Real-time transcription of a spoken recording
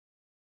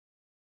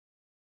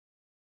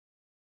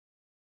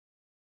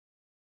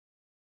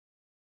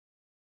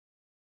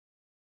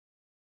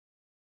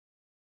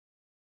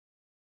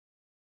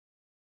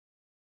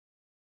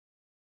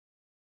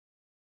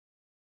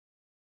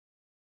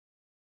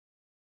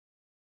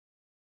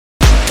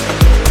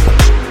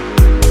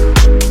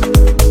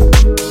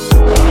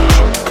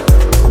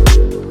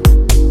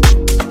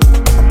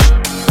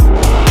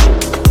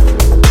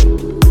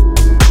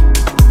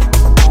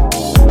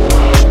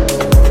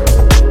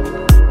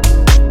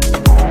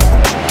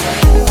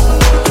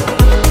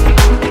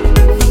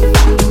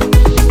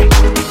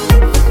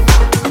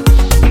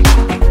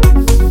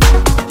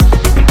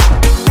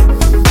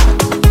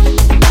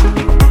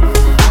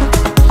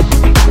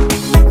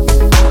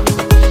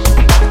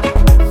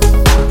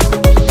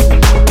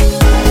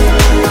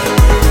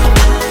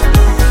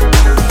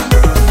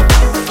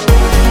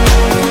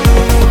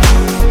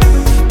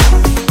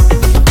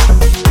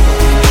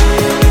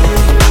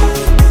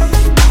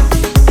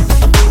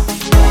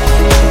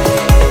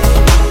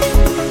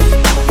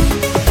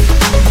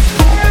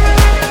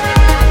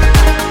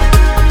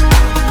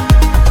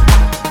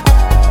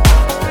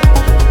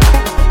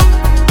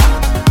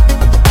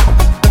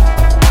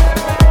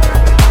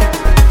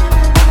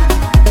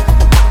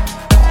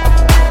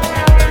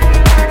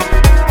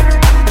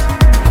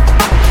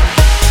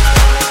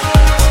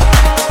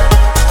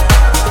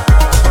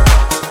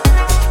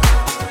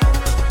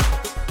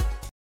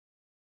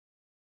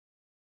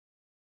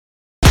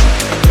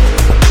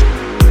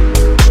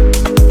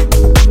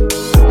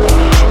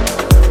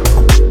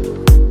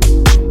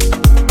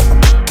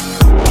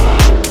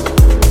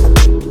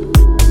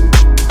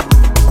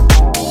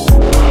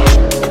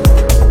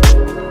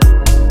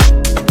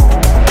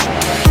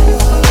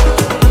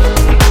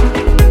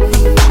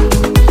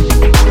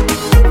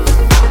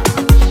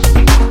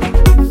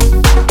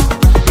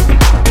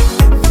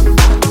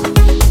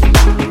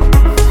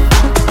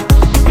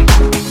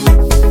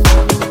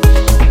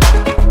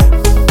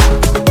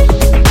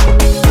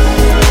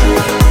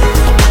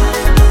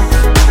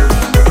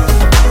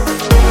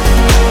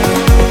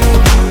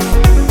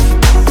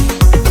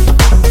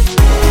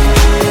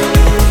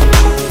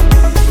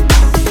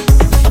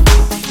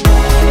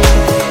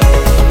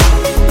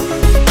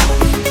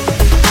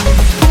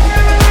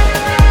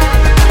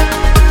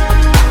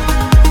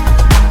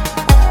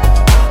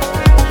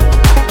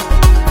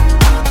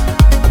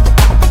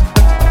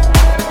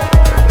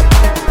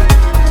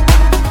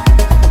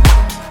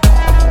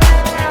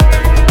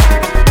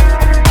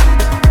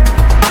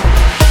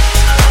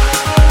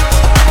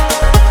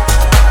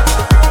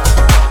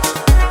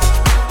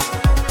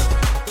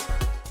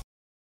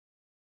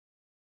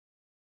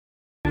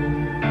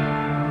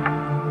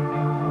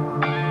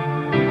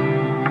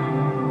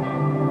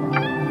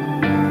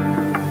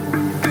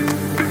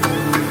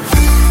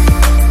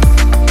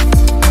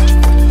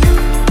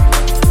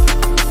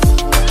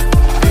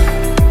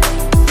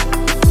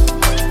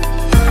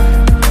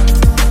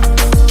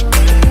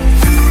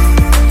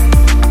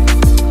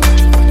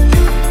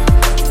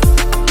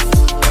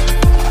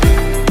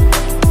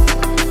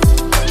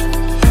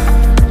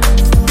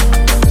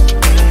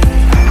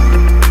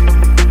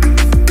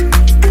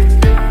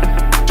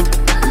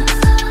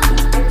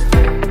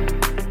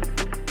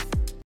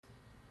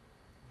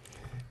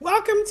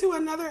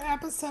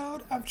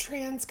of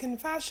Trans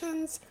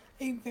Confessions,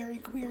 a very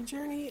queer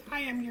journey.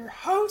 I am your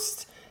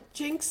host,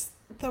 Jinx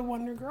the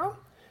Wonder Girl.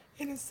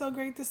 It is so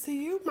great to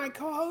see you. My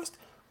co-host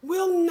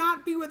will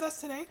not be with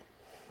us today,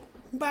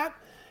 but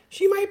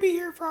she might be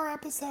here for our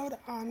episode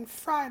on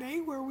Friday,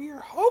 where we are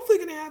hopefully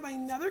going to have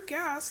another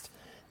guest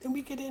that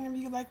we could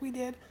interview like we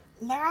did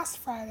last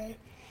Friday.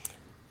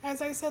 As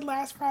I said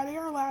last Friday,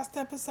 our last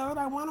episode,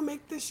 I want to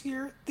make this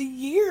year the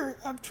year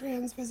of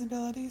trans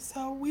visibility.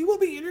 So we will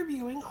be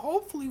interviewing,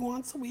 hopefully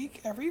once a week,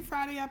 every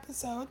Friday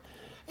episode,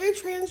 a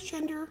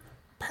transgender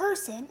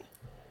person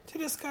to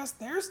discuss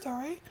their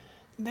story,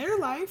 their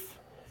life,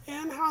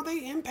 and how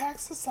they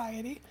impact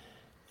society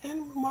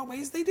and what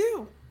ways they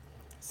do.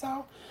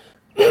 So,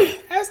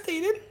 as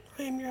stated,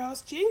 I am your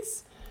host,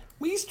 Jinx.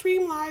 We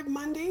stream live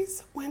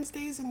Mondays,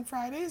 Wednesdays, and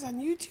Fridays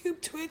on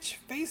YouTube, Twitch,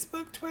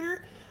 Facebook,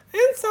 Twitter,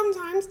 and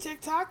sometimes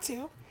TikTok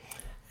too.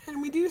 And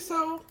we do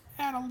so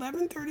at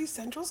 11:30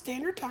 Central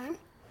Standard Time.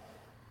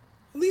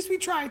 At least we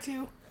try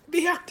to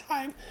be on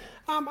time.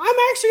 I'm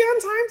actually on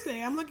time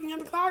today. I'm looking at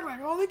the clock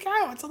like, holy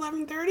cow, it's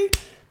 11:30.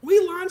 We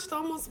launched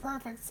almost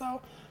perfect.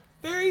 So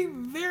very,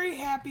 very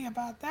happy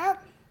about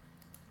that.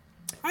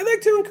 I'd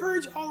like to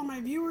encourage all of my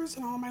viewers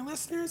and all of my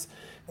listeners,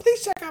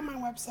 please check out my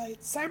website,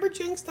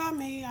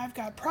 cyberjinx.me. I've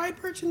got pride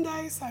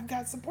merchandise, I've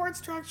got support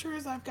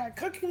structures, I've got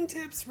cooking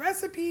tips,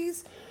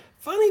 recipes,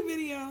 funny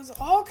videos,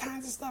 all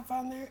kinds of stuff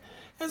on there,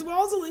 as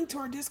well as a link to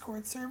our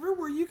Discord server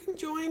where you can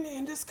join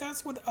and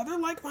discuss with other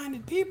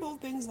like-minded people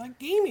things like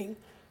gaming,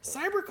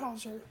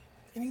 cyberculture,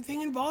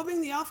 anything involving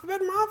the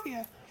Alphabet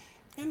Mafia,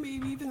 and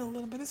maybe even a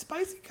little bit of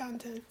spicy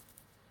content.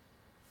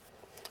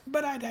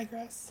 But I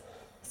digress.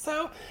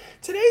 So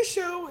today's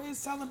show is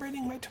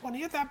celebrating my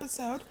 20th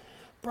episode,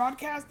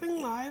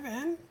 broadcasting live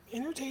and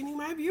entertaining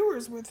my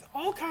viewers with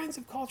all kinds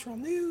of cultural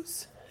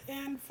news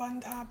and fun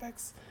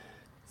topics.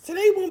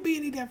 Today won't be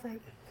any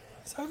different.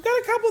 So I've got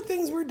a couple of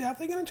things we're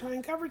definitely going to try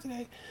and cover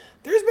today.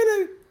 There's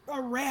been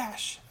a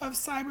rash of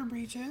cyber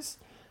breaches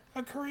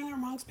occurring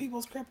amongst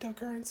people's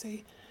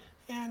cryptocurrency,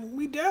 and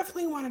we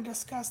definitely want to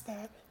discuss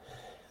that.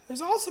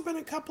 There's also been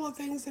a couple of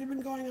things that have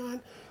been going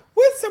on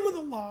with some of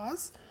the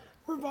laws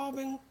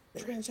revolving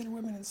transgender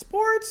women in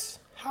sports,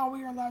 how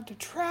we are allowed to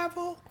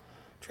travel,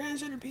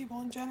 transgender people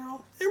in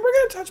general, and we're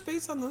going to touch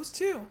base on those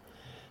too.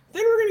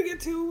 Then we're going to get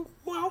to,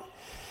 well,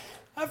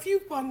 a few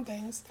fun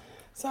things.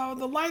 So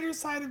the lighter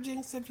side of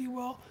Jinx, if you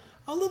will,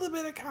 a little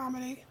bit of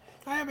comedy.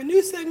 I have a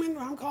new segment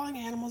I'm calling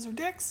Animals or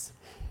Dicks.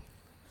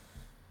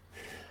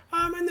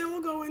 And then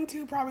we'll go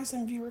into probably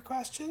some viewer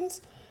questions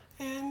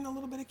and a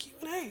little bit of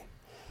Q&A.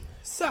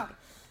 So,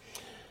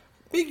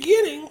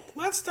 beginning,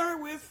 let's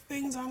start with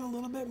things on a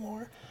little bit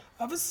more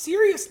of a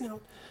serious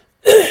note.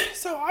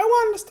 So I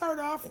wanted to start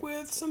off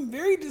with some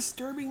very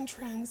disturbing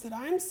trends that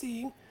I'm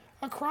seeing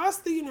across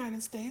the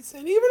United States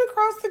and even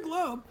across the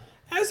globe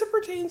as it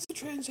pertains to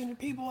transgender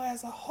people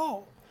as a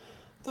whole.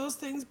 Those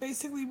things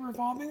basically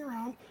revolving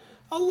around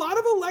a lot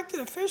of elected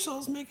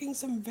officials making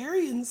some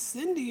very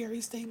incendiary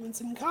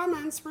statements and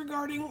comments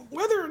regarding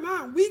whether or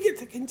not we get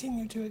to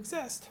continue to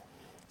exist.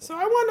 So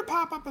I wanted to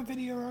pop up a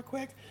video real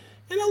quick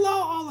and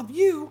allow all of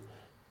you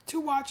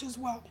to watch as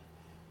well.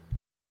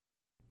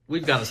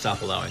 We've got to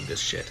stop allowing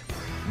this shit.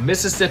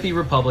 Mississippi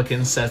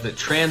Republican says that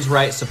trans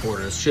rights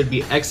supporters should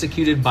be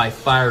executed by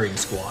firing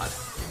squad.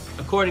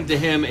 According to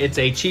him, it's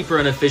a cheaper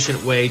and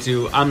efficient way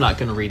to... I'm not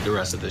going to read the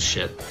rest of this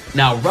shit.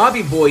 Now,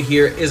 Robbie Boy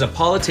here is a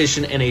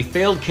politician and a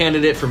failed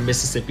candidate for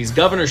Mississippi's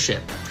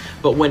governorship.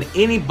 But when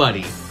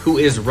anybody who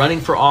is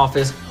running for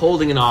office,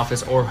 holding an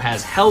office, or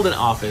has held an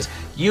office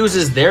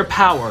uses their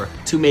power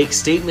to make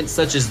statements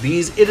such as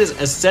these, it is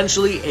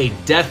essentially a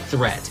death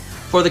threat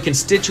for the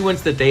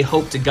constituents that they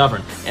hope to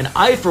govern. And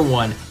I, for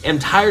one, am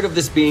tired of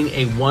this being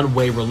a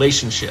one-way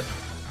relationship.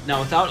 Now,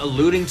 without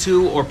alluding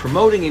to or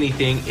promoting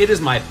anything, it is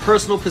my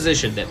personal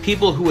position that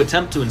people who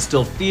attempt to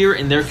instill fear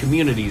in their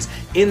communities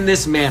in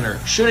this manner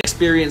should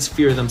experience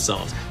fear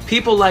themselves.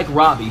 People like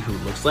Robbie, who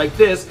looks like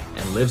this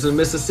and lives in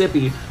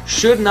Mississippi,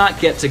 should not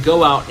get to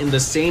go out in the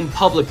same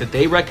public that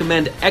they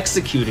recommend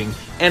executing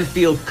and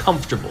feel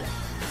comfortable.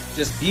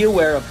 Just be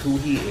aware of who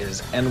he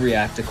is and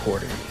react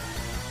accordingly.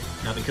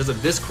 Now, because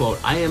of this quote,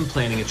 I am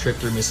planning a trip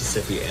through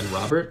Mississippi, and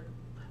Robert,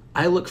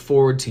 I look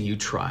forward to you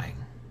trying.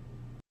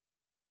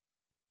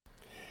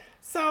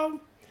 So,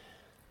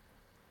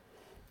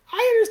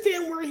 I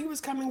understand where he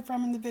was coming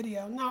from in the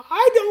video. Now,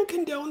 I don't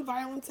condone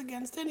violence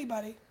against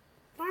anybody.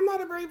 I'm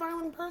not a very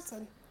violent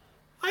person.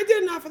 I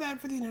did enough of that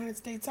for the United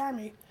States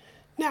Army.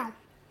 Now,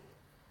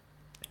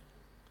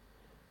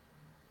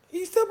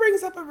 he still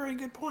brings up a very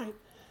good point.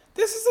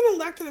 This is an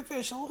elected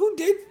official who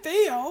did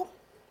fail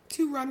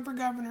to run for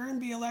governor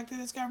and be elected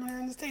as governor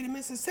in the state of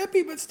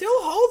Mississippi, but still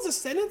holds a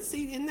Senate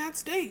seat in that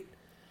state.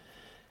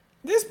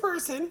 This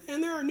person,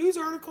 and there are news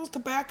articles to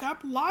back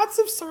up, lots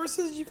of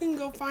sources you can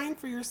go find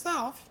for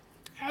yourself,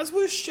 as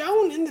was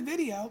shown in the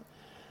video,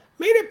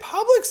 made a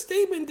public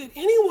statement that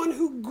anyone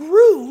who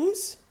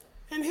grooms,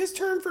 and his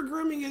term for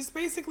grooming is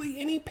basically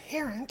any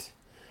parent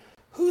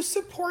who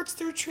supports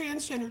their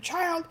transgender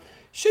child,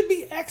 should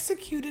be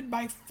executed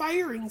by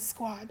firing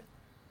squad.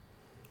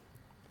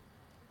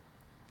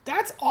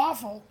 That's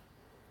awful.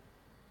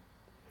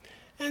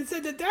 And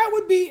said that that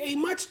would be a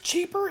much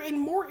cheaper and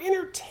more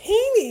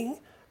entertaining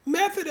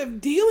method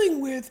of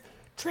dealing with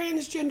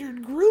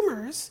transgendered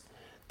groomers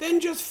than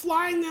just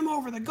flying them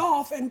over the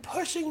Gulf and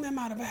pushing them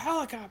out of a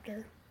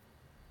helicopter.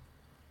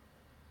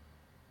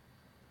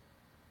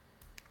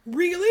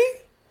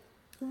 Really?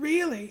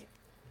 Really?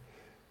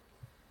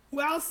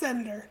 Well,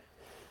 Senator,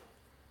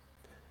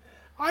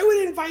 I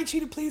would invite you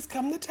to please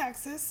come to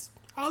Texas.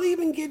 I'll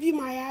even give you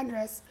my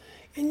address,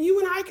 and you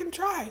and I can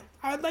try.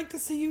 I'd like to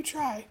see you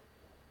try.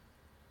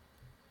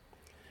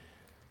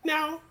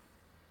 Now,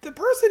 the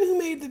person who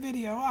made the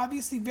video,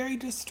 obviously very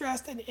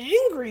distressed and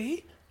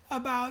angry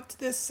about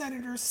this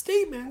senator's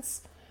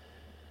statements,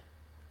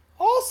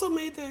 also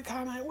made the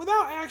comment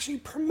without actually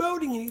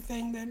promoting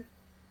anything that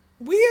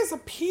we as a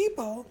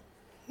people,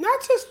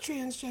 not just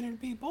transgender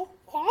people,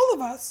 all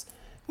of us,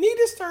 need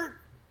to start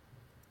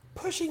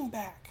pushing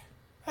back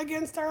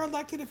against our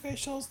elected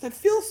officials that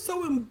feel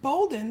so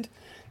emboldened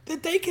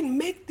that they can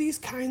make these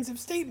kinds of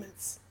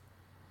statements.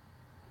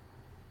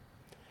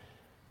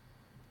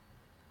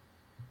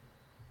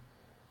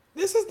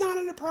 This is not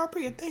an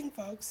appropriate thing,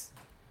 folks.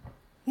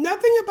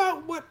 Nothing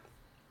about what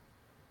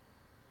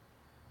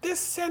this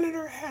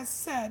senator has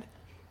said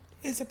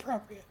is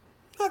appropriate.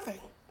 Nothing.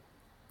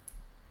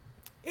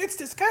 It's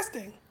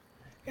disgusting.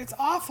 It's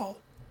awful.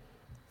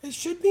 It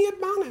should be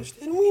admonished,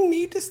 and we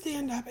need to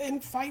stand up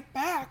and fight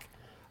back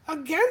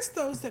against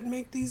those that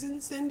make these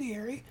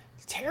incendiary,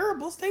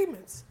 terrible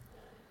statements.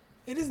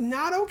 It is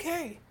not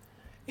okay.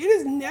 It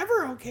is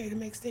never okay to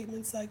make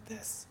statements like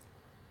this.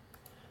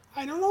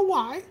 I don't know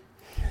why.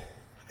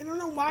 I don't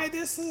know why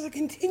this is a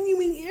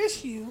continuing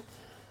issue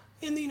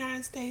in the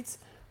United States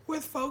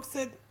with folks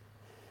that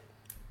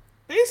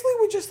basically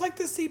would just like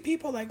to see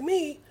people like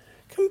me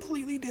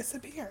completely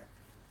disappear.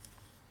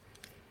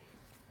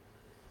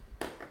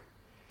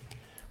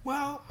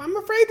 Well, I'm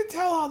afraid to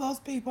tell all those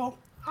people,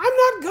 I'm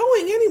not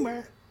going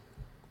anywhere.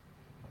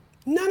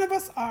 None of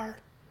us are.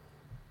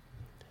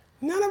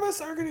 None of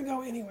us are going to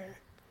go anywhere.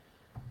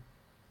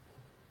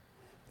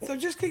 So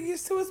just get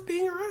used to us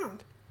being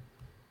around.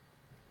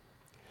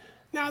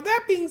 Now,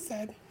 that being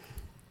said,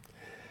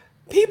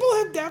 people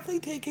have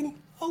definitely taken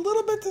a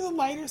little bit to the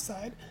lighter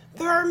side.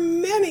 There are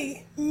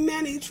many,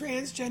 many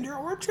transgender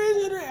or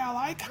transgender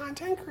ally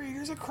content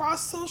creators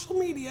across social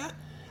media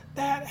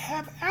that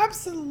have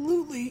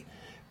absolutely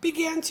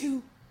began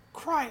to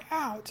cry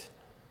out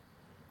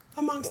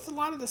amongst a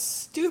lot of the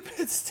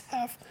stupid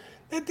stuff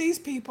that these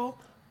people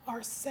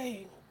are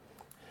saying.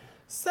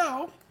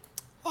 So,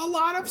 a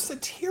lot of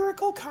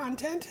satirical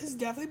content has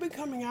definitely been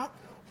coming out,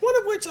 one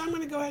of which I'm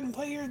going to go ahead and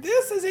play here.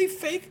 This is a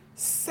fake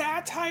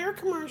satire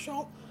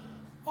commercial,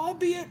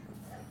 albeit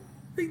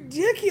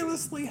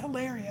ridiculously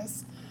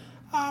hilarious.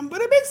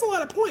 But it makes a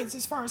lot of points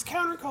as far as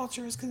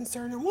counterculture is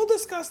concerned, and we'll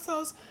discuss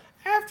those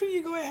after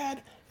you go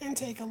ahead and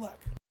take a look.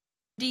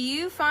 Do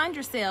you find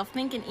yourself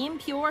thinking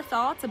impure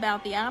thoughts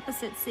about the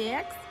opposite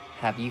sex?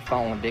 Have you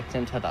fallen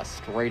victim to the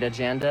straight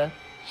agenda?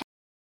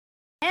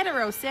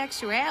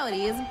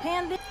 Heterosexuality is a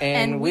pandemic.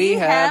 And we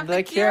have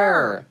the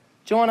cure.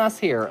 Join us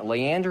here at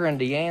Leander and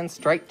Deanne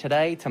Straight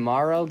Today,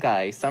 Tomorrow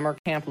Gay summer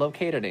camp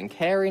located in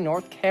Cary,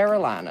 North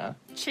Carolina.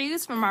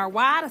 Choose from our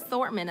wide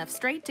assortment of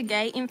straight to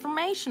gay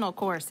informational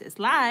courses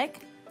like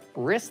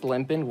Wrist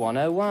Limping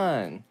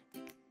 101.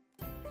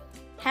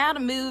 How to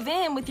move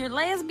in with your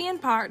lesbian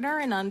partner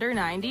in under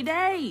 90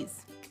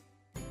 days.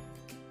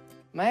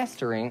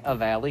 Mastering a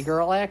Valley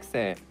Girl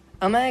accent.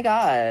 Oh my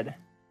god.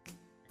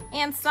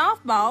 And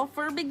softball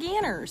for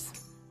beginners.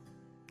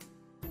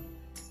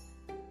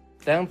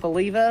 Don't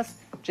believe us?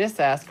 Just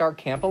ask our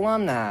camp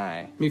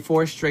alumni.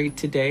 Before Straight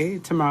Today,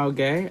 Tomorrow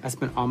Gay, I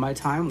spent all my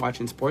time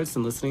watching sports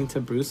and listening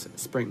to Bruce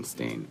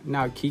Springsteen.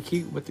 Now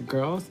Kiki with the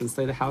girls and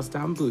slay the house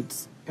down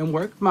boots. And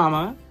work,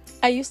 mama.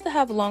 I used to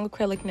have long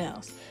acrylic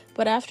nails,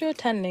 but after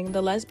attending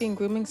the lesbian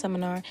grooming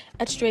seminar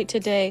at Straight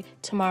Today,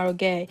 Tomorrow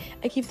Gay,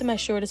 I keep them as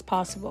short as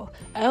possible.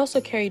 I also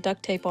carry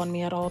duct tape on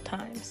me at all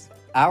times.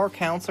 Our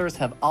counselors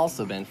have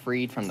also been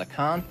freed from the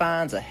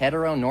confines of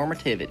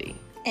heteronormativity.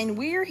 And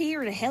we're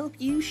here to help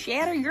you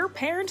shatter your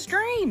parents'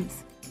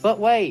 dreams. But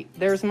wait,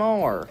 there's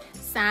more.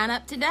 Sign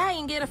up today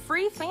and get a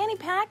free fanny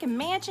pack and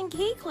matching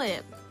key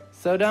clip.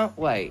 So don't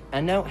wait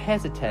and don't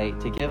hesitate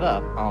to give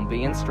up on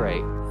being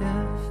straight.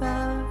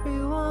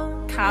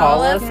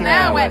 Call us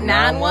now at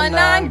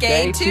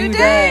 919-GAY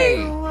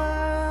today.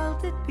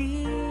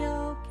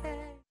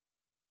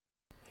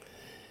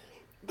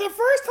 The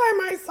first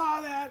time I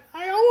saw that,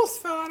 I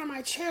almost fell out of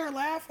my chair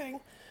laughing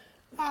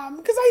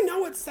because I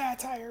know it's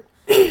satire.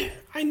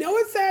 I know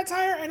it's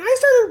satire, and I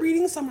started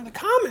reading some of the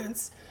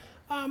comments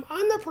on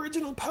the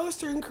original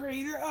poster and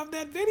creator of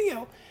that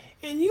video.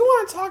 And you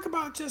want to talk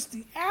about just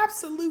the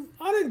absolute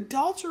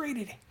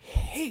unadulterated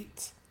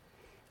hate.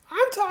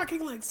 I'm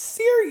talking like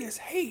serious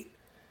hate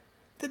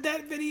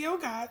that video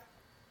got.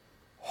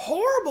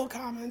 Horrible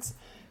comments.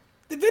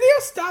 The video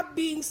stopped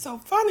being so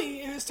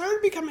funny and it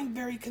started becoming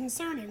very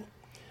concerning.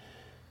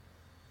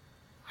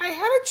 I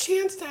had a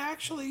chance to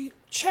actually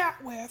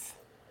chat with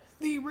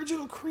the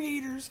original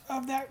creators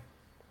of that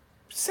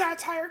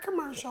satire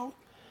commercial.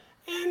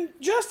 And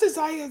just as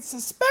I had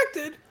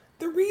suspected,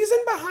 the reason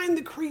behind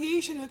the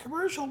creation of the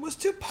commercial was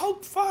to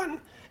poke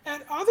fun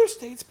at other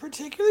states,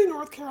 particularly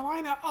North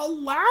Carolina,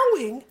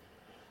 allowing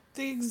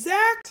the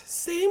exact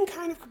same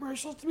kind of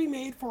commercials to be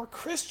made for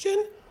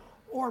Christian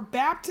or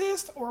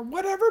Baptist or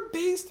whatever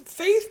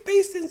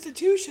faith-based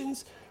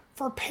institutions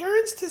for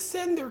parents to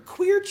send their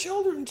queer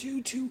children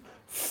to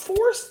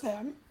force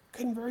them,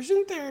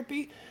 conversion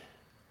therapy,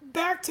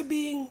 back to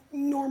being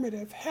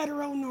normative,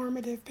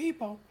 heteronormative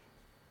people.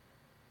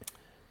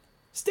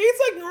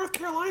 States like North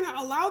Carolina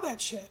allow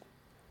that shit.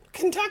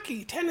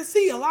 Kentucky,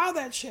 Tennessee allow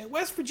that shit.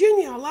 West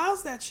Virginia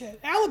allows that shit.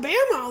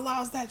 Alabama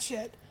allows that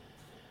shit.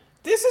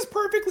 This is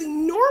perfectly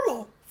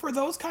normal for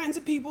those kinds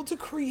of people to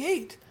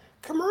create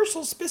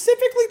commercials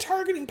specifically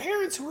targeting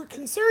parents who are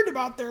concerned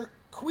about their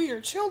queer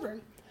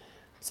children.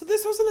 So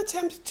this was an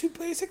attempt to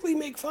basically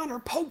make fun or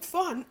poke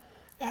fun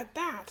at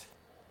that.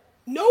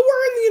 Nowhere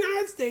in the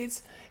United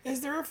States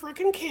is there a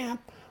frickin'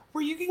 camp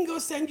where you can go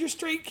send your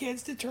straight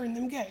kids to turn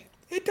them gay.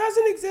 It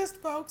doesn't exist,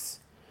 folks.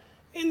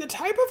 And the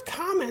type of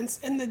comments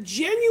and the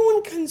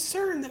genuine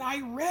concern that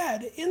I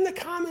read in the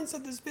comments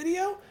of this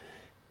video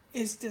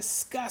is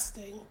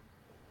disgusting.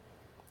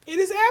 It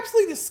is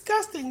absolutely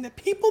disgusting that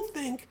people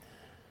think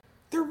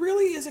there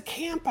really is a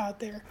camp out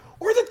there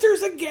or that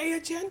there's a gay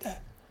agenda.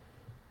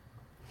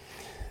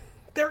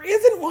 There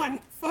isn't one,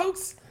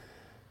 folks.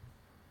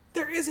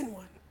 There isn't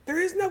one. There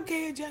is no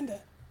gay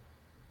agenda.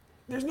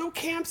 There's no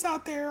camps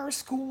out there or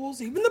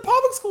schools, even the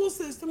public school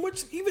system,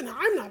 which even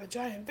I'm not a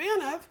giant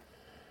fan of,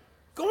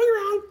 going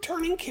around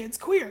turning kids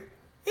queer.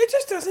 It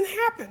just doesn't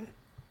happen.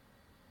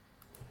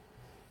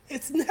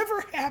 It's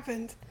never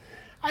happened.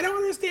 I don't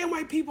understand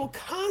why people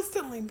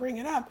constantly bring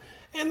it up.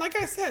 And like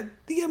I said,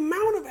 the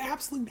amount of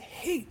absolute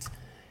hate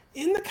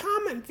in the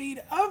comment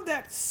feed of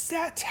that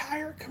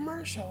satire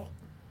commercial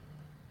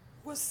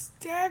was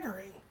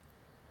staggering.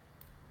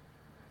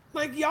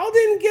 Like, y'all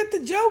didn't get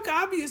the joke,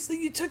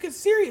 obviously. You took it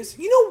serious.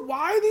 You know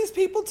why these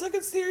people took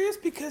it serious?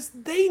 Because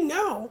they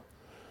know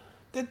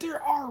that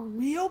there are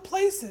real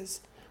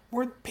places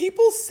where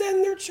people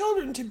send their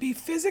children to be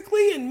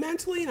physically and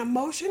mentally and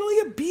emotionally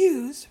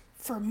abused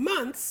for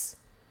months,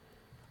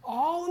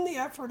 all in the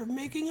effort of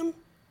making them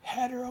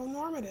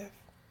heteronormative.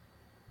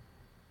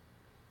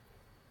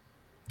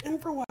 And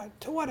for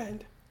what? To what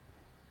end?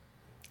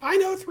 I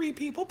know 3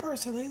 people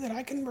personally that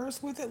I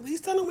converse with at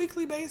least on a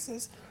weekly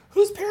basis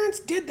whose parents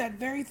did that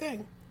very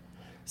thing.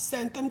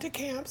 Sent them to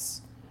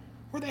camps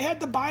where they had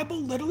the Bible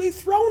literally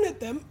thrown at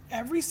them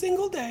every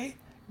single day,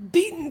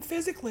 beaten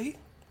physically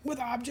with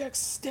objects,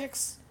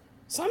 sticks,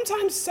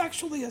 sometimes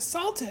sexually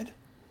assaulted,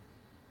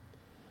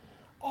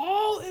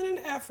 all in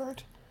an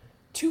effort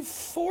to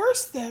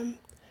force them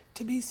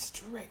to be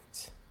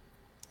straight.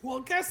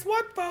 Well, guess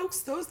what, folks?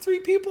 Those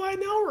 3 people I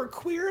know are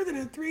queerer than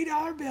a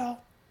 $3 bill.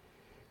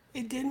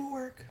 It didn't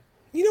work.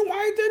 You know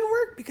why it didn't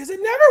work? Because it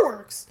never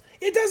works.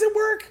 It doesn't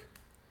work.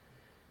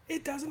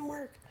 It doesn't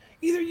work.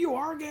 Either you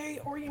are gay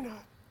or you're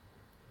not.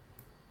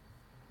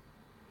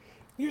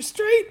 You're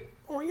straight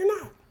or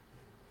you're not.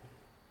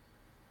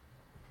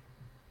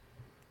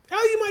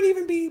 Hell, you might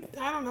even be,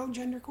 I don't know,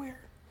 genderqueer.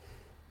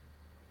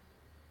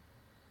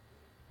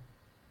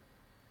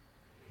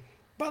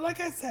 But like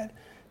I said,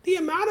 the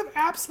amount of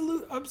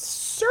absolute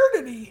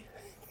absurdity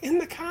in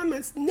the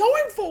comments,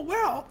 knowing full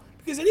well,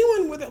 because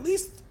anyone with at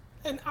least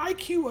an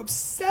IQ of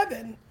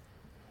 7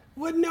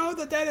 would know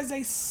that that is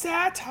a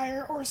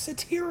satire or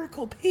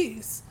satirical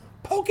piece,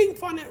 poking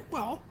fun at,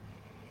 well,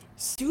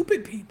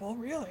 stupid people,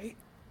 really.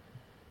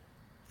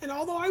 And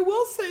although I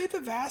will say the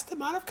vast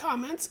amount of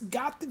comments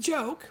got the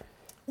joke,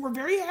 were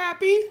very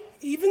happy,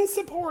 even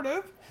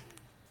supportive,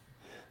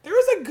 there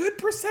was a good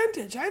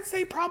percentage, I'd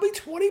say probably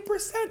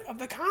 20% of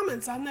the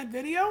comments on that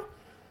video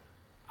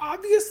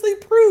obviously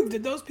proved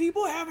that those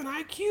people have an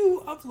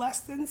IQ of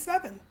less than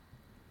 7.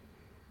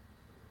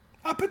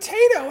 A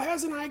potato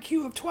has an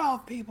IQ of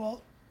 12,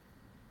 people.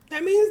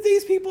 That means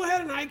these people had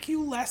an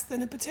IQ less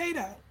than a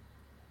potato.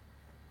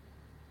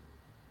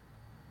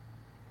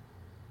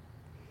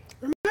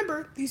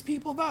 Remember, these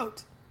people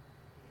vote.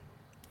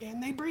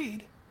 And they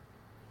breed.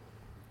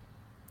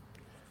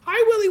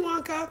 Hi, Willy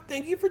Wonka.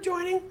 Thank you for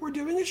joining. We're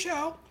doing a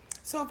show.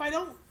 So if I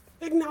don't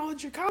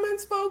acknowledge your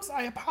comments, folks,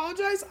 I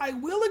apologize. I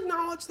will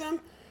acknowledge them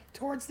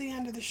towards the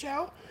end of the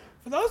show.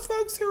 For those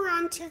folks who are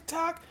on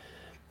TikTok,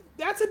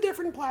 that's a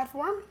different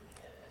platform.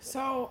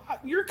 So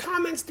your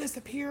comments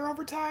disappear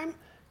over time.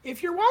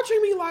 If you're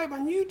watching me live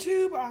on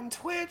YouTube, on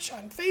Twitch,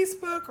 on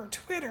Facebook, or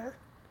Twitter,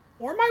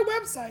 or my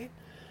website,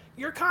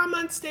 your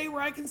comments stay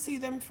where I can see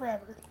them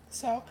forever.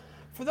 So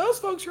for those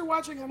folks who are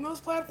watching on those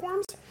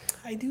platforms,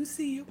 I do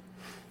see you,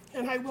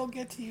 and I will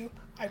get to you,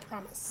 I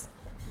promise.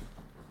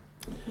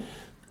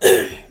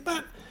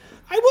 But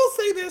I will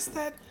say this,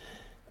 that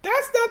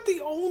that's not the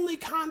only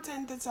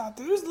content that's out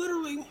there. There's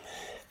literally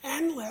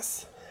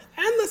endless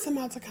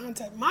amounts of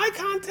content. My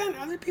content,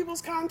 other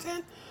people's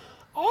content,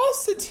 all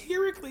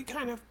satirically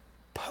kind of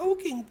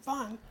poking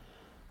fun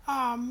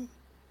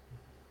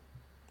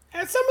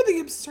at some of the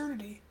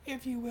absurdity,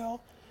 if you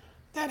will,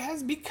 that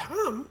has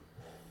become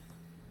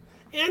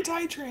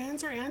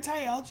anti-trans or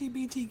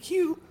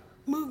anti-LGBTQ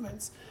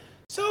movements.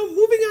 So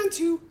moving on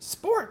to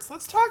sports,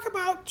 let's talk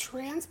about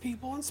trans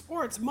people in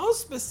sports,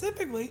 most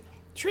specifically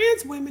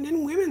trans women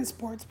in women's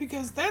sports,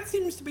 because that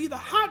seems to be the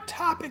hot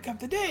topic of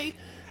the day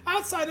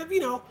outside of,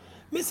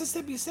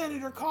 Mississippi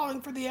Senator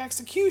calling for the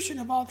execution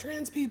of all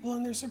trans people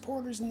and their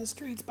supporters in the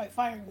streets by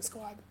firing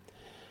squad.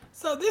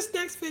 So this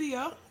next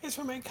video is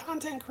from a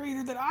content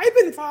creator that I've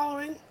been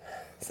following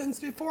since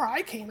before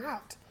I came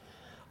out.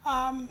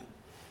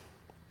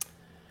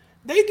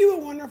 They do a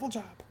wonderful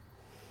job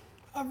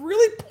of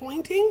really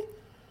pointing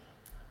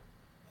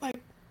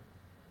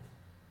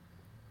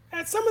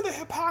at some of the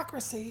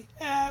hypocrisy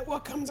at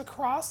what comes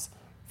across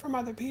from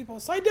other people.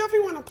 So I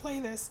definitely want to play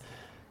this.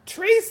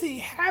 Tracy,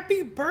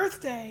 happy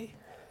birthday.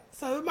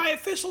 So my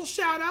official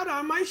shout out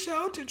on my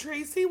show to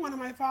Tracy, one of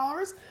my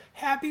followers.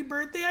 Happy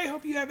birthday. I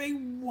hope you have a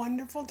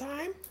wonderful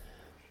time.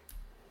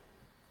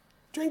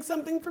 Drink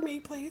something for me,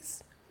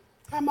 please.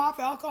 I'm off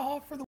alcohol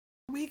for the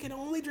week and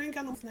only drink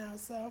on the now,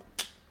 so.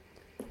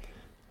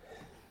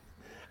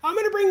 I'm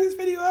going to bring this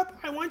video up.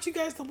 I want you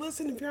guys to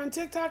listen. If you're on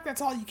TikTok,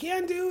 that's all you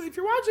can do. If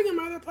you're watching on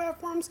my other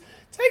platforms,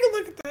 take a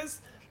look at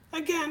this.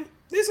 Again,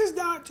 this is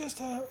not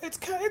just it's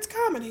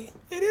comedy.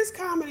 It is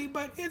comedy,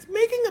 but it's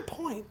making a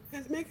point.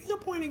 It's making a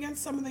point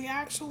against some of the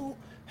actual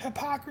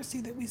hypocrisy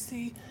that we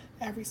see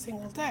every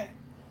single day.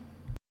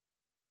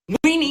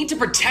 We need to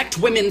protect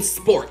women's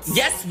sports.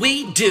 Yes,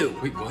 we do.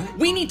 Wait, what?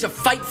 We need to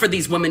fight for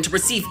these women to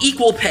receive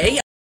equal pay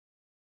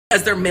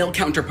as their male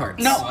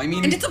counterparts. No, I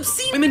mean... And it's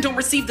obscene. Women don't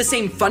receive the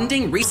same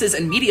funding, resources,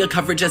 and media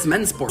coverage as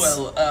men's sports.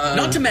 Well,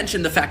 Not to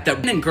mention the fact that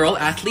women and girl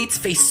athletes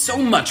face so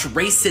much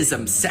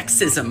racism,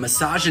 sexism,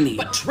 misogyny.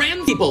 But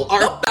trans people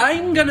are... Oh,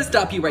 I'm gonna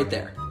stop you right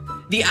there.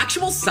 The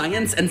actual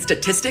science and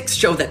statistics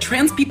show that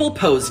trans people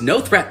pose no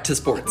threat to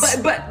sports.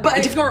 But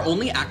and if you are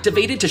only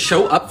activated to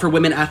show up for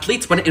women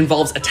athletes when it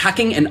involves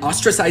attacking and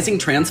ostracizing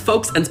trans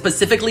folks and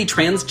specifically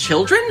trans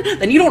children,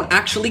 then you don't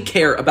actually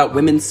care about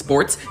women's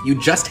sports, you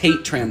just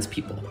hate trans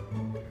people.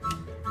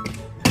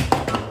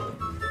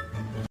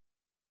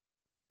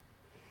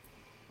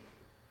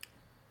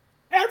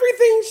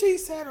 Everything she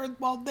said, or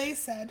they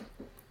said,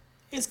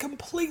 is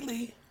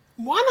completely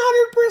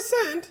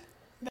 100%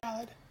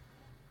 valid.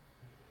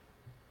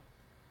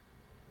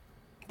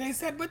 They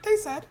said what they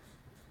said,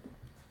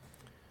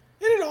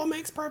 and it all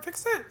makes perfect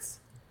sense.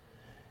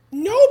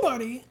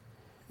 Nobody,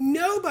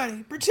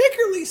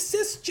 particularly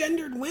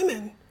cisgendered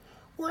women,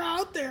 were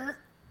out there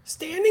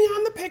standing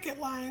on the picket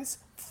lines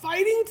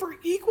fighting for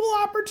equal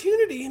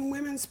opportunity in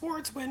women's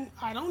sports when,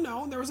 I don't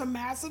know, there was a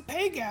massive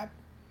pay gap.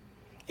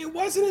 It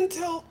wasn't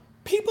until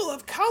people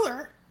of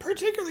color,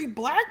 particularly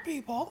black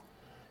people,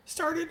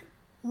 started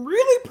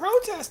really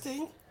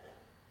protesting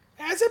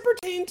as it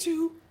pertained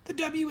to the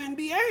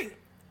WNBA.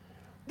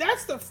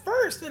 That's the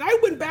first, and I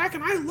went back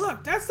and I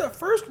looked, that's the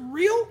first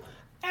real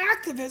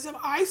activism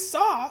I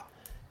saw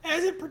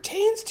as it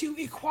pertains to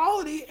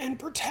equality and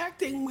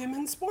protecting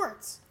women's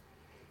sports.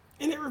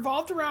 And it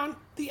revolved around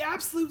the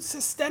absolute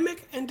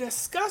systemic and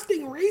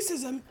disgusting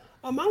racism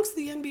amongst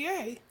the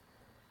NBA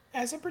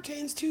as it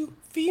pertains to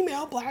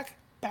female black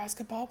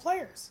basketball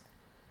players.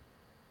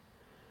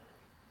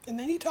 And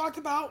then he talked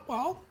about,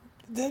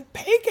 the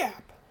pay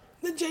gap,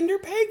 the gender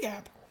pay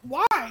gap.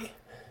 Why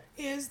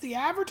is the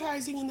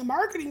advertising and the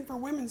marketing for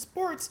women's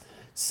sports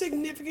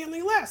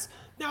significantly less?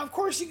 Now, of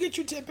course, you get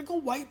your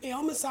typical white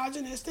male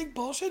misogynistic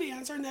bullshit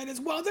answer, and that is,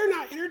 they're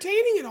not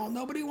entertaining at all.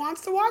 Nobody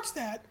wants to watch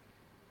that.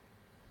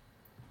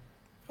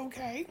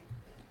 Okay.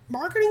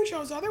 Marketing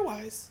shows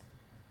otherwise.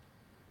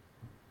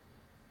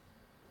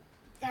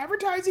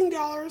 Advertising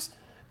dollars,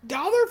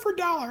 dollar for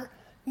dollar,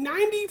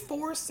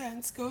 94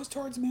 cents goes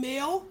towards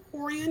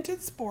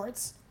male-oriented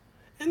sports,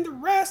 and the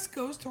rest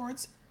goes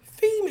towards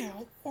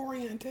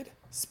female-oriented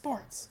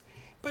sports.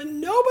 But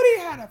nobody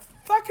had a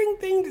fucking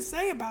thing to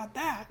say about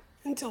that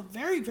until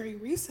very, very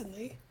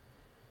recently.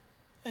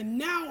 And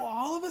now,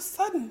 all of a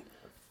sudden,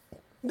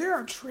 there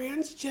are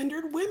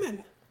transgendered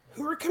women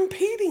who are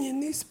competing in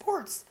these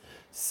sports.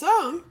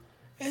 Some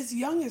as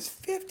young as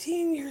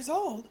 15 years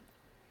old.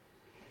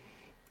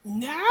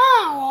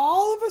 Now,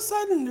 all of a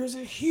sudden, there's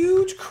a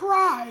huge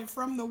cry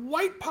from the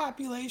white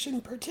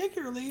population,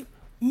 particularly,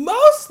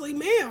 mostly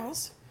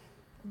males,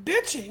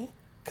 bitching,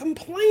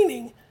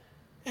 complaining,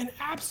 and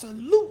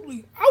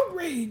absolutely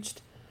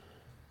outraged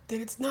that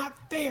it's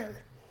not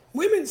fair.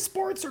 Women's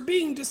sports are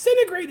being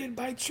disintegrated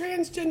by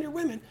transgender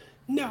women.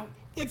 No,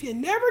 if you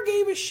never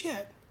gave a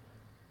shit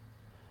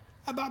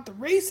about the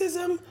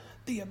racism,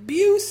 the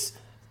abuse,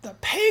 the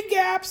pay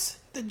gaps,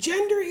 the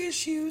gender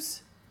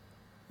issues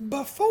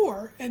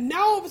before, and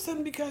now all of a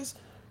sudden because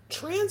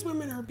trans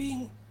women are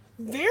being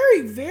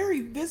very,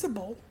 very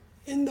visible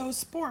in those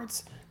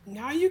sports,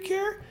 now you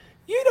care?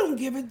 You don't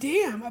give a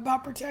damn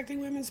about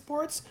protecting women's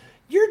sports.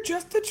 You're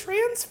just a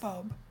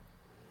transphobe.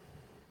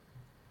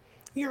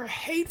 You're a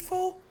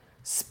hateful,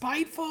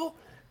 spiteful,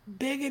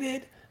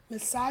 bigoted,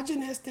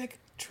 misogynistic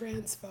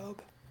transphobe.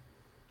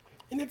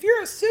 And if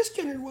you're a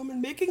cisgendered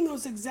woman making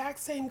those exact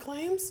same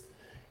claims,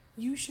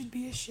 you should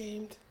be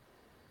ashamed.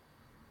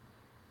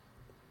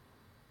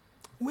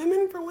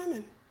 Women for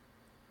women.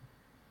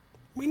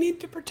 We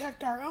need to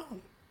protect our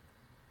own.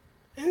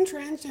 And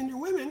transgender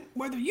women,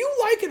 whether you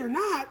like it or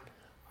not,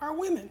 are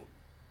women.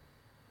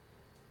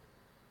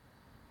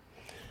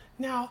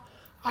 Now,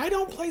 I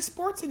don't play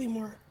sports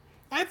anymore.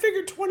 I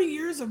figured 20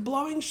 years of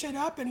blowing shit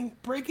up and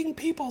breaking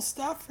people's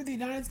stuff for the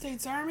United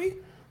States Army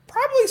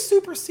probably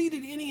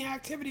superseded any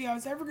activity I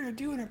was ever going to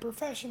do in a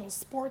professional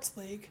sports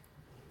league.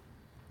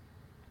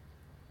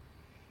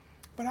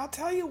 But I'll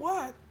tell you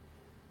what,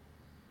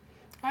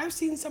 I've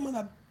seen some of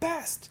the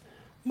best,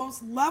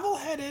 most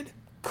level-headed,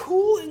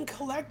 cool and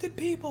collected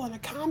people in a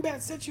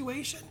combat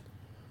situation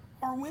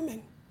are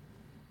women.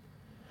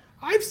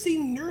 I've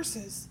seen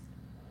nurses,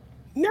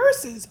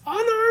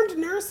 unarmed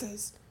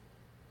nurses,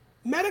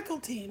 medical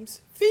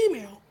teams,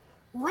 female,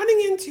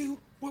 running into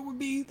what would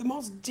be the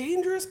most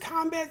dangerous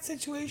combat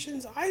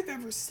situations I've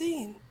ever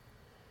seen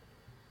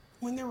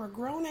when there were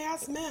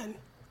grown-ass men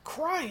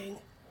crying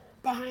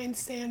behind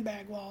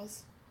sandbag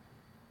walls.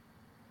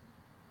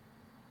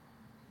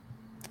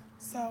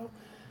 So,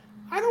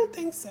 I don't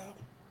think so.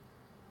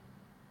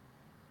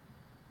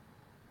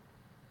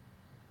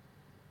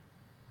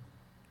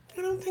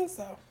 I don't think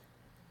so.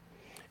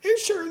 And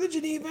sure, the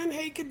Geneva and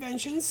Hague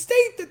Conventions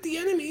state that the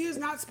enemy is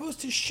not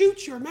supposed to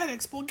shoot your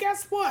medics. Well,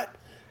 guess what?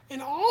 In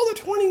all the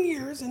 20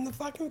 years in the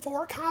fucking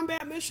 4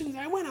 combat missions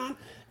I went on,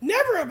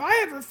 never have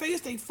I ever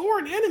faced a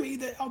foreign enemy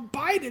that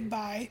abided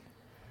by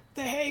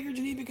the Hague or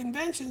Geneva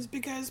Conventions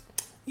because,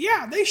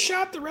 yeah, they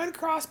shot the Red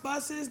Cross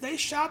buses, they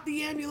shot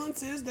the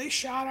ambulances, they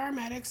shot our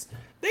medics.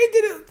 They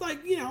did it like,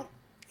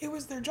 it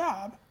was their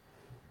job.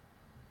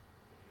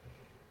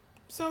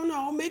 So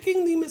no,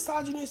 making the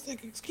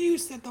misogynistic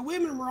excuse that the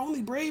women were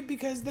only brave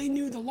because they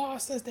knew the law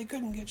says they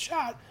couldn't get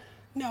shot.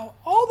 No,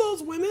 all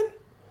those women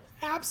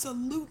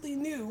absolutely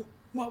knew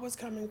what was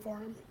coming for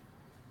them.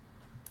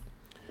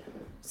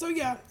 So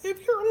yeah,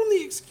 if your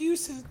only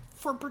excuse is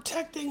for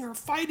protecting or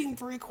fighting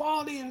for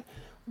equality and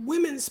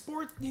women's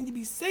sports need to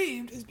be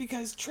saved is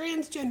because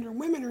transgender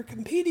women are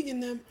competing in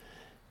them,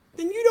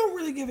 then you don't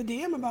really give a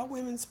damn about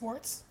women's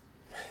sports.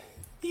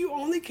 You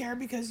only care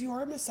because you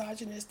are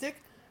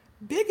misogynistic,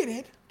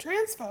 bigoted,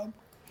 transphobe.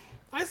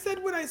 I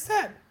said what I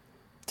said.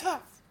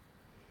 Tough.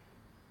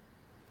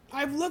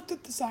 I've looked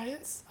at the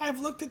science, I've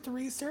looked at the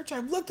research,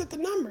 I've looked at the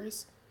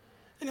numbers.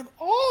 And of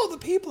all the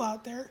people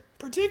out there,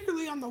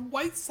 particularly on the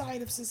white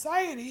side of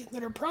society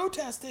that are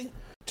protesting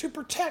to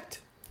protect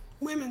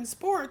women's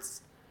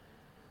sports,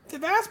 the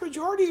vast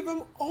majority of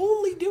them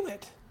only do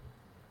it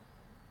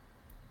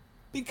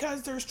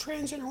because there's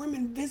transgender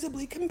women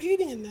visibly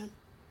competing in them.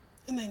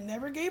 And they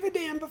never gave a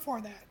damn before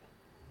that.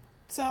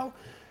 So,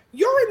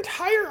 your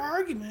entire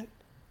argument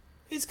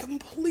is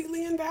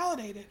completely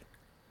invalidated.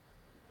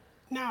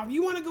 Now, if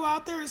you want to go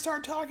out there and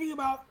start talking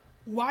about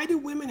why do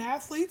women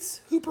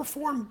athletes who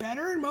perform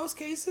better in most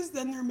cases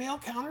than their male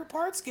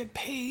counterparts get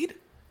paid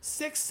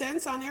 6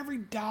 cents on every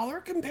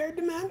dollar compared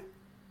to men,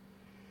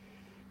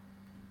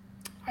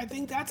 I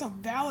think that's a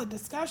valid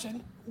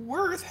discussion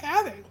worth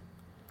having.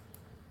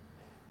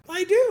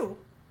 I do.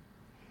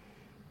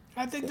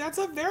 I think that's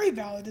a very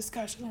valid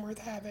discussion worth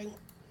having.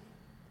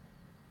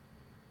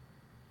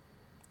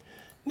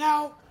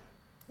 Now,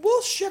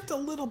 we'll shift a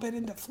little bit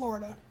into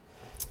Florida.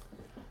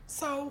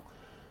 So,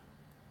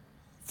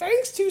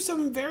 thanks to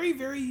some very,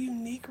 very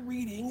unique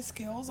reading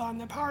skills on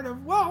the part of,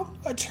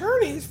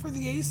 attorneys for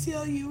the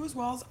ACLU as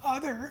well as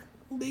other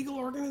legal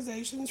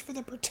organizations for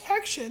the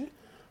protection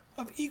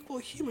of equal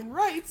human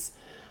rights,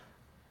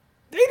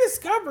 they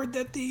discovered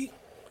that the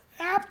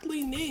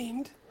aptly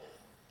named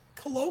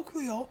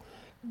colloquial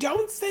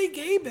 "Don't Say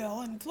Gay"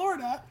 bill in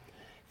Florida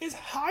is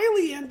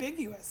highly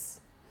ambiguous.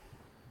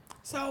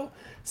 So,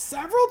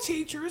 several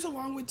teachers,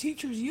 along with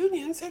teachers'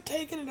 unions, have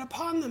taken it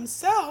upon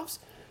themselves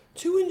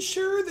to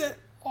ensure that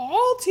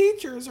all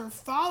teachers are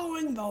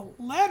following the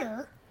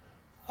letter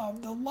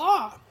of the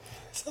law.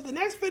 So the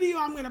next video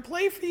I'm going to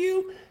play for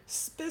you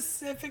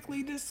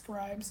specifically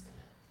describes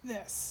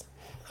this.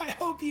 I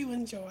hope you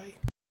enjoy.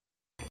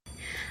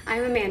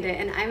 I'm Amanda,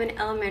 and I'm an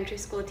elementary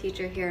school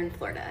teacher here in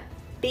Florida.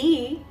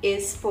 B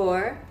is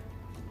for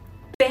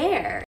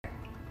bear.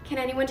 Can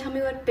anyone tell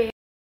me what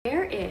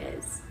bear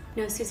is?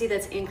 No, Susie,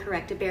 that's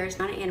incorrect. A bear is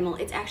not an animal.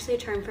 It's actually a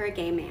term for a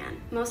gay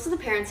man. Most of the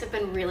parents have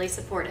been really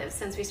supportive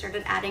since we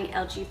started adding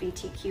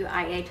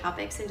LGBTQIA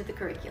topics into the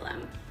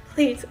curriculum.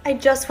 Please, I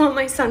just want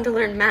my son to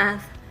learn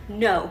math.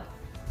 No,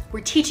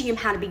 we're teaching him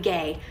how to be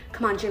gay.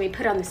 Come on, Jimmy,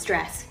 put on the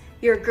stress.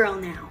 You're a girl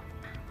now.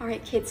 All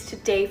right, kids,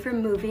 today for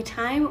movie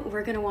time,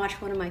 we're gonna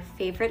watch one of my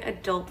favorite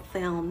adult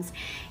films.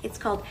 It's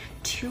called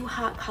Two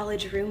Hot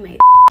College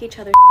Roommates Each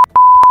Other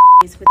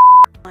with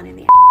one in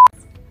the ass.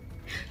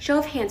 Show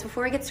of hands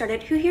before we get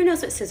started, who here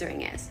knows what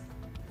scissoring is?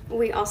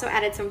 We also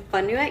added some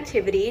fun new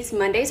activities.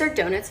 Mondays are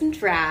donuts and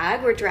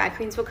drag, where drag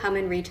queens will come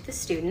and read to the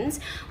students.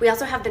 We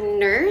also have the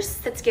nurse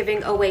that's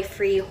giving away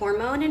free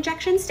hormone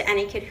injections to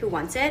any kid who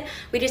wants it.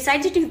 We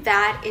decided to do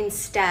that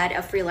instead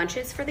of free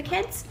lunches for the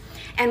kids.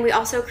 And we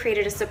also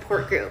created a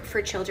support group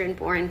for children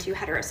born to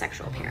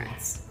heterosexual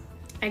parents.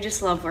 I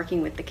just love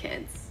working with the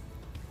kids.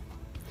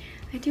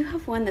 I do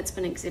have one that's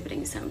been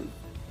exhibiting some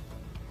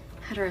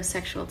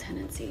heterosexual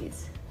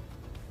tendencies.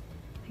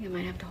 I think I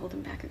might have to hold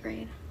him back a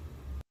grade.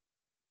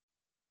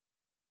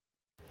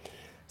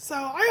 So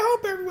I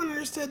hope everyone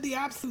understood the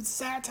absolute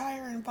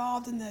satire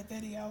involved in that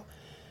video.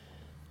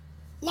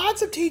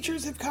 Lots of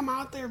teachers have come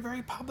out there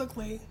very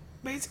publicly,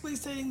 basically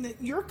saying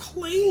that your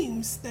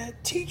claims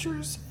that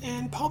teachers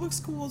and public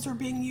schools are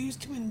being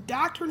used to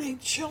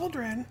indoctrinate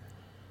children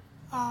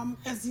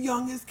as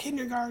young as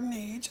kindergarten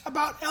age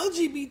about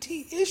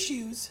LGBT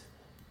issues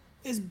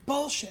is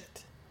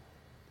bullshit.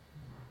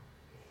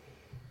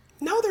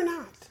 No, they're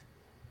not.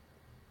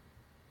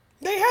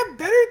 They have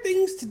better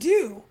things to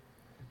do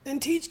than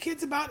teach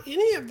kids about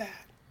any of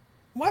that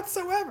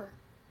whatsoever.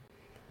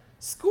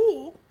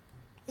 School,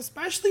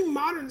 especially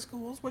modern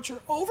schools, which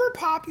are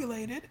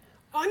overpopulated,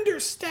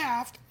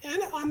 understaffed,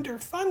 and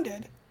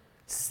underfunded,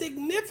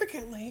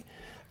 significantly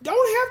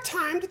don't have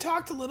time to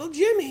talk to little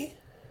Jimmy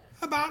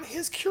about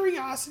his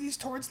curiosities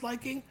towards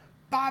liking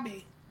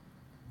Bobby.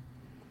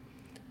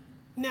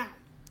 Now,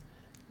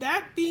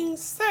 that being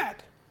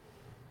said,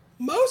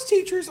 most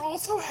teachers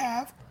also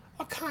have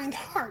a kind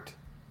heart.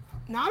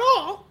 Not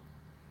all,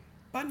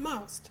 but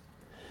most.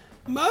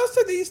 Most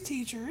of these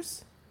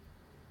teachers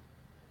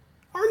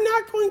are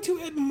not going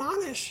to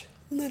admonish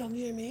little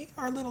Jimmy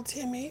or little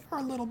Timmy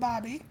or little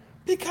Bobby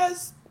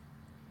because,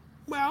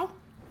 well,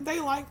 they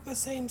like the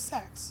same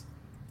sex.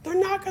 They're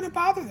not going to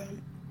bother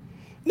them.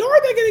 Nor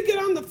are they going to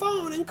get on the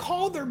phone and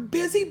call their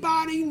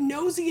busybody,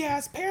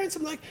 nosy-ass parents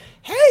and be like,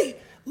 hey,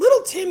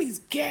 little Timmy's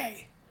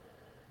gay,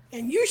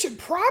 and you should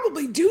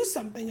probably do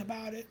something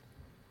about it.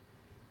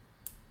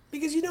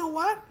 Because you know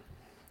what?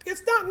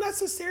 It's not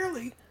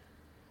necessarily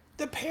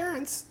the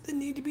parents that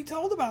need to be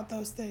told about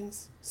those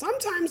things.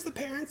 Sometimes the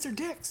parents are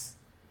dicks,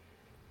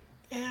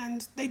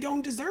 and they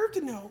don't deserve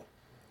to know.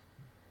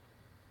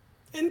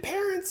 And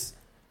parents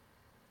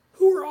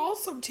who are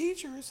also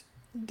teachers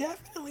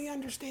definitely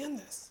understand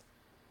this.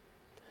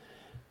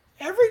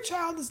 Every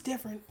child is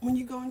different when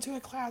you go into a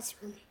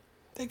classroom.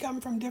 They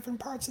come from different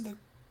parts of the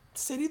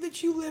city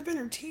that you live in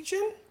or teach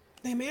in.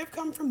 They may have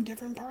come from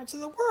different parts of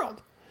the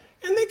world.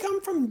 And they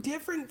come from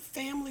different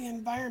family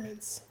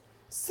environments.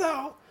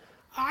 So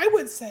I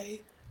would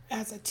say,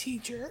 as a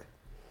teacher,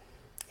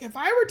 if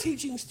I were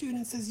teaching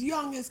students as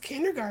young as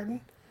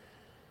kindergarten,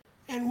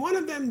 and one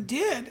of them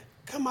did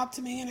come up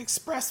to me and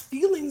express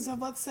feelings of,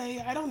 let's say,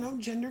 I don't know,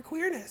 gender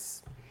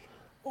queerness,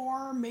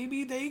 or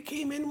maybe they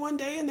came in one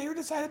day and they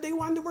decided they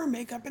wanted to wear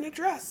makeup and a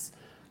dress,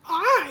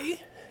 I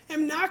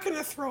am not going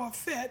to throw a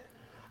fit.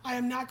 I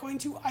am not going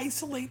to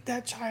isolate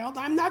that child.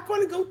 I'm not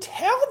going to go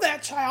tell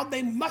that child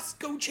they must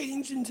go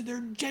change into their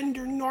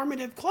gender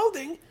normative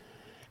clothing.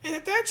 And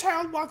if that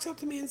child walks up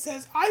to me and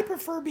says, I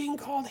prefer being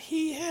called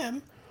he,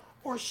 him,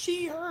 or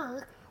she,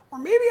 her, or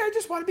maybe I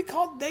just want to be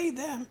called they,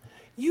 them,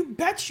 you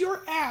bet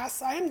your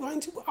ass I am going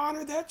to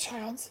honor that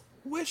child's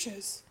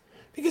wishes.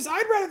 Because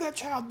I'd rather that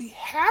child be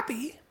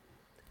happy,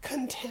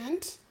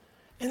 content,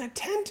 and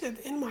attentive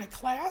in my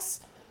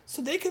class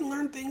so they can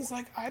learn things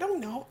like, I don't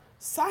know,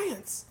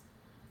 science,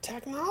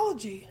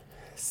 technology,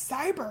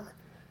 cyber,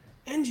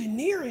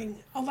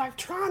 engineering,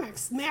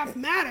 electronics,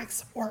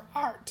 mathematics, or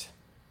art.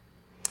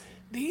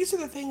 These are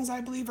the things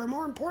I believe are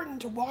more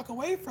important to walk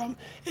away from.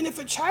 And if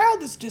a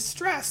child is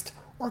distressed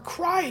or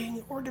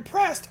crying or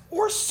depressed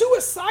or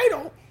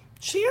suicidal,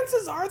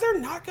 chances are they're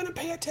not going to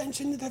pay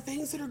attention to the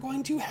things that are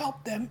going to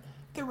help them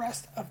the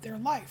rest of their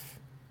life.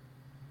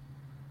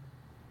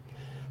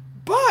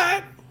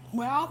 But,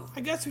 well,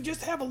 I guess we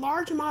just have a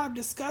large amount of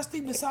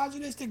disgusting,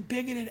 misogynistic,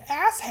 bigoted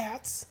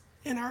asshats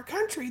in our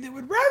country that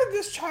would rather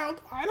this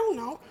child, I don't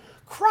know,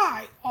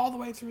 cry all the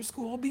way through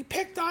school, be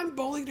picked on,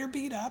 bullied, or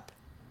beat up,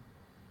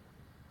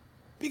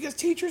 because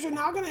teachers are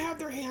now going to have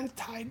their hands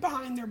tied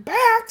behind their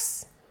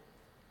backs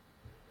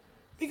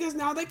because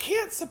now they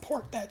can't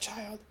support that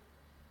child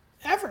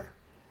ever.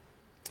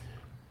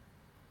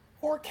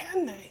 Or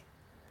can they?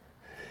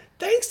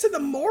 Thanks to the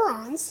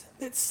morons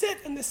that sit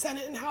in the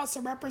Senate and House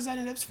of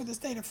Representatives for the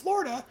state of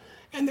Florida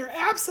and their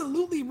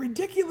absolutely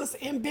ridiculous,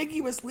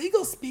 ambiguous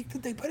legal speak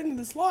that they put into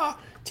this law,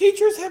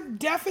 teachers have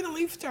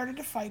definitely started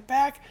to fight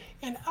back,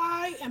 and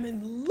I am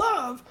in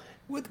love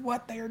with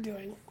what they are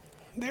doing.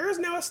 There is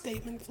now a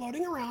statement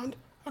floating around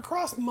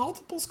across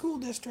multiple school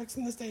districts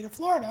in the state of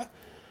Florida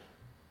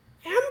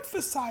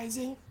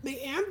emphasizing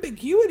the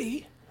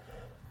ambiguity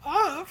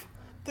of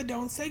the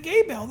Don't Say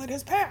Gay bill that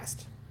has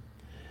passed.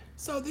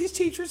 So these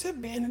teachers have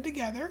banded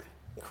together,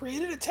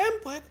 created a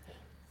template,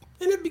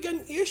 and have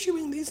begun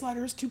issuing these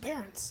letters to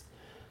parents,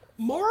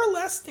 more or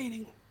less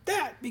stating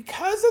that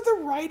because of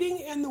the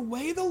writing and the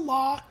way the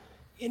law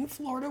in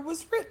Florida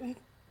was written,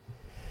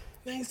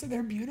 thanks to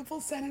their beautiful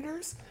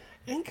senators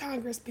and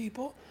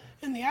congresspeople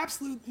and the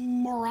absolute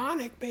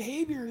moronic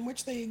behavior in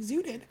which they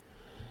exuded,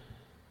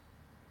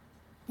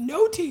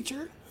 no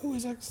teacher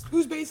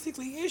who's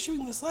basically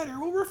issuing this letter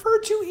will refer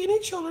to any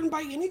children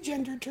by any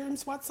gender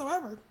terms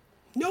whatsoever.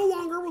 No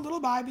longer will little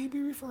Bobby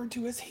be referred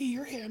to as he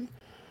or him,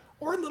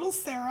 or little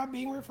Sarah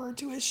being referred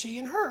to as she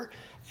and her.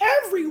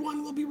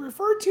 Everyone will be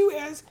referred to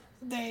as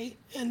they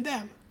and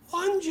them,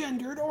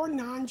 ungendered or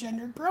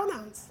non-gendered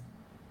pronouns.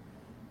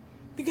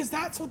 because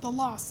that's what the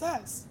law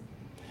says.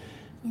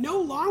 No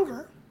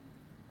longer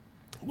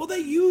will they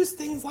use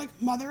things like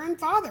mother and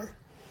father.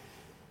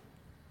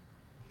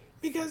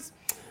 Because,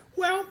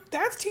 well,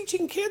 that's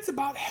teaching kids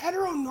about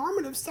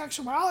heteronormative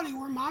sexuality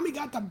where mommy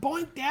got to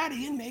boink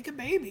daddy and make a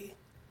baby.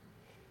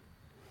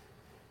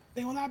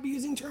 They will not be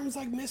using terms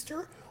like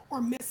Mr. or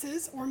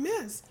Mrs. or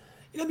Ms.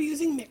 It'll be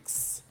using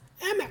mix,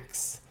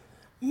 MX.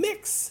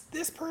 Mix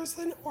this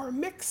person or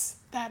mix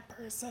that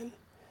person.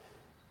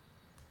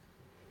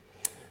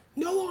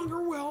 No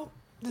longer will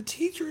the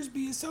teachers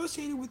be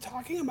associated with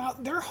talking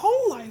about their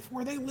home life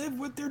where they live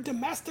with their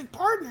domestic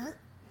partner.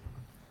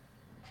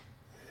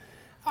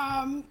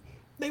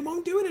 They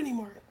won't do it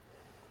anymore.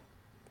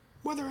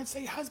 Whether it's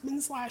a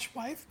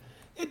husband/wife,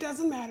 it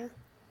doesn't matter.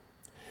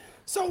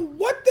 So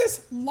what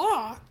this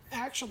law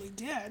actually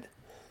did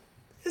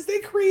is they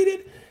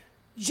created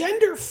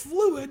gender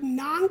fluid,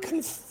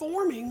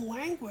 non-conforming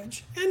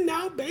language and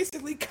now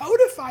basically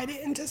codified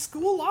it into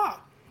school law.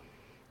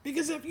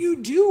 Because if you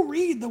do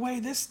read the way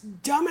this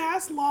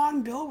dumbass law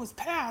and bill was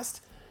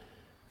passed,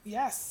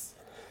 yes,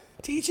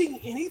 teaching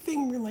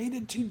anything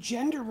related to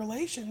gender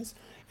relations,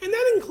 and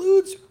that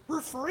includes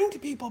referring to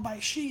people by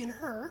she and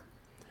her,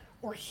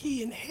 or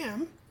he and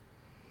him,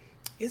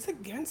 is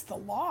against the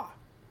law.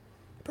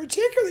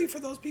 Particularly for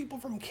those people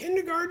from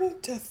kindergarten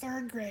to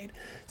third grade.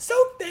 So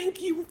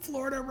thank you,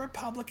 Florida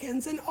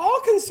Republicans and all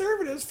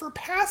conservatives, for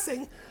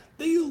passing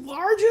the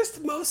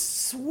largest,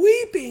 most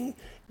sweeping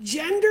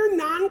gender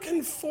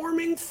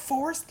non-conforming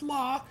forced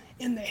law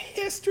in the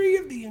history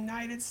of the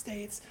United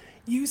States.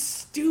 You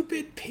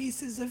stupid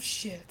pieces of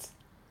shit.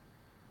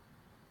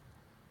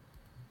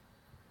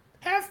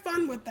 Have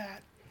fun with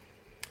that.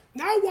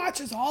 Now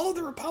watch as all of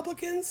the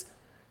Republicans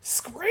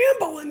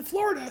scramble in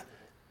Florida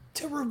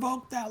to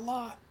revoke that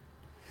law.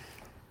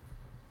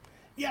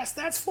 Yes,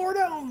 that's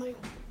Florida only.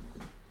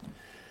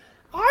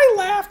 I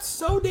laughed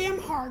so damn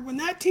hard when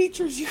that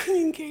teachers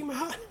union came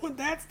out with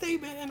that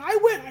statement, and I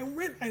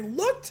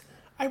looked,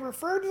 I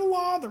referred to the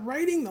law, the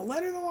writing, the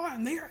letter of the law,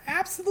 and they are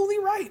absolutely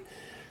right.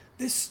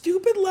 This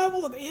stupid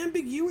level of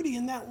ambiguity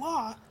in that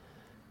law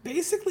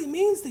basically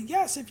means that,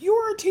 yes, if you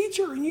are a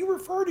teacher and you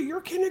refer to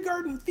your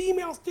kindergarten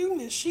female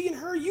student as she and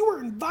her, you are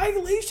in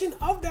violation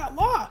of that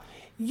law.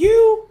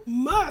 You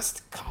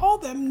must call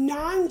them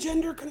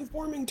non-gender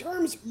conforming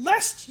terms,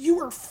 lest you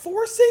are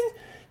forcing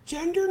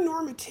gender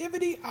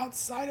normativity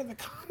outside of the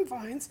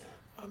confines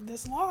of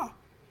this law.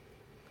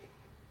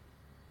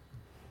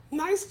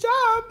 Nice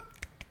job.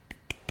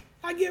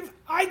 I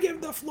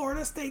give the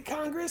Florida State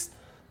Congress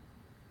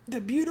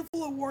the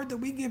beautiful award that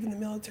we give in the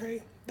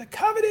military, the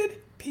coveted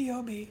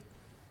POB.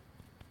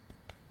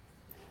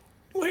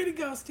 Way to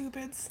go,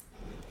 stupids.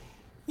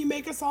 You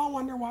make us all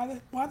wonder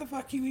why the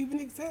fuck you even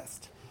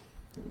exist.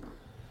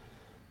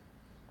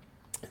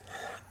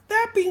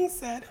 That being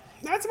said,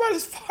 that's about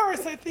as far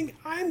as I think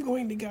I'm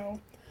going to go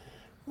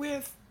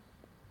with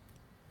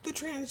the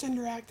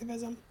transgender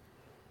activism.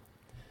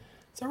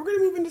 So we're going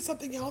to move into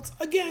something else.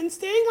 Again,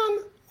 staying on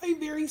a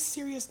very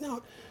serious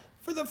note.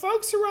 For the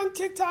folks who are on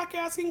TikTok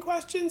asking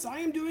questions, I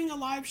am doing a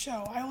live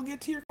show. I will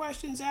get to your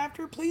questions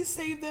after. Please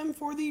save them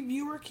for the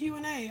viewer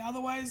Q&A.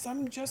 Otherwise,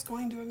 I'm just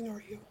going to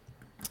ignore you.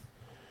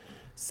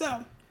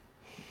 So,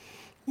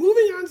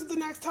 moving on to the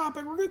next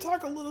topic, we're going to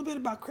talk a little bit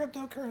about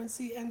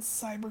cryptocurrency and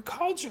cyber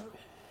culture.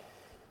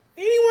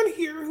 Anyone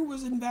here who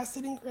was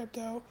invested in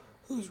crypto,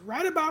 who's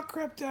read about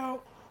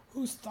crypto,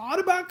 who's thought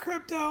about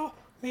crypto,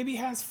 maybe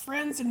has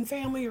friends and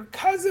family or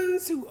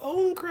cousins who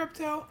own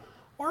crypto,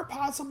 or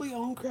possibly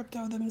own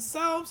crypto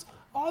themselves,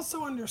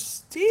 also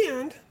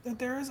understand that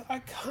there is a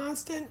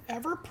constant,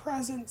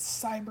 ever-present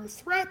cyber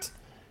threat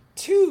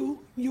to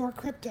your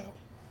crypto.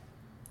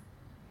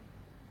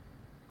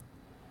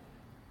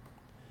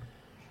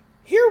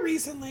 Here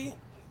recently,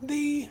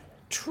 the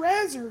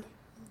Trezor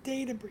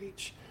data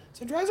breach.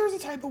 So Trezor is a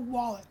type of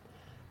wallet,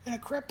 and a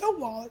crypto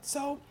wallet.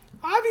 So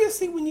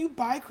obviously when you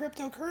buy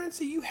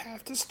cryptocurrency, you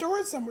have to store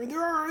it somewhere.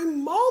 There are a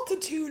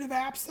multitude of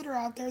apps that are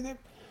out there that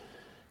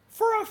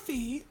for a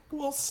fee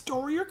will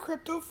store your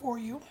crypto for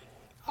you.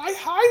 I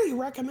highly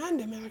recommend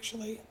them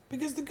actually,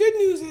 because the good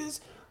news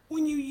is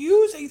when you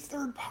use a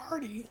third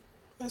party,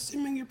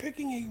 assuming you're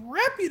picking a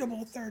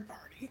reputable third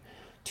party,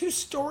 to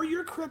store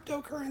your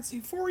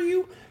cryptocurrency for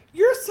you,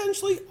 you're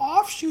essentially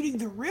offshooting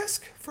the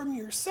risk from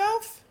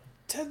yourself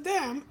to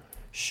them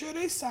should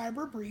a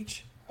cyber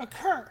breach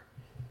occur.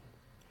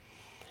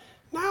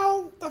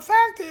 Now, the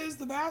fact is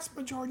the vast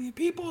majority of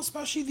people,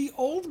 especially the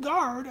old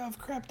guard of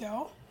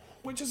crypto,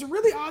 which is a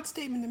really odd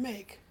statement to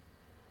make,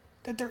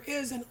 that there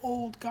is an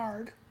old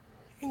guard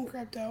in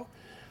crypto,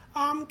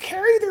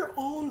 carry their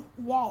own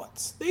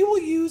wallets. They will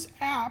use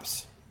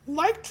apps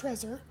like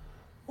Trezor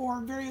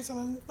or various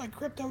other, like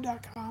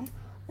Crypto.com,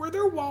 where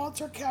their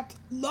wallets are kept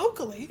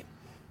locally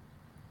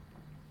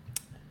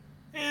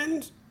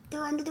and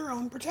they're under their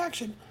own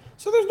protection.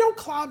 So there's no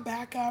cloud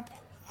backup.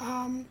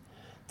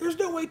 There's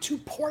no way to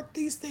port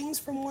these things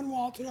from one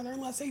wallet to another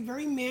unless a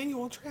very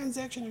manual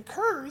transaction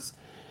occurs.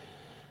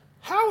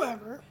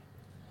 However,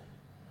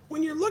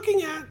 when you're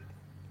looking at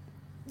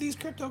these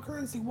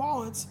cryptocurrency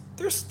wallets,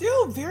 they're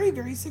still very,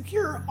 very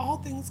secure, all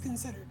things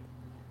considered.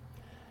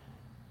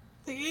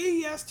 The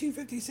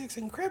AES-256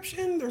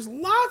 encryption, there's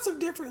lots of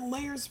different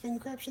layers of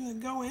encryption that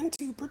go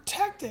into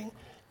protecting.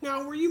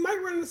 Now, where you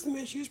might run into some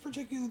issues,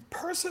 particularly with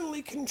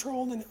personally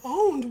controlled and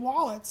owned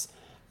wallets,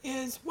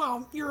 is,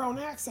 well, your own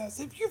access.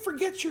 If you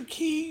forget your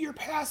key, your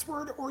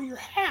password, or your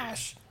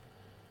hash,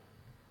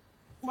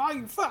 well,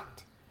 you're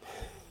fucked.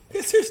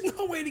 Because there's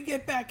no way to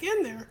get back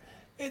in there.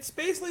 It's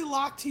basically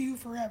locked to you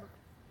forever.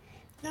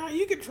 Now,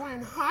 you could try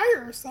and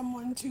hire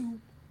someone to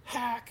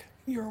hack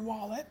your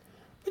wallet,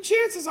 but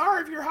chances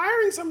are, if you're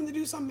hiring someone to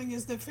do something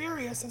as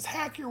nefarious as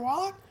hack your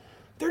wallet,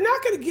 they're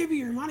not going to give you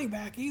your money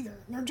back either.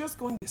 They're just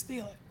going to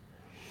steal it.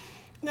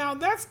 Now,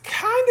 that's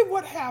kind of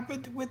what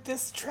happened with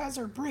this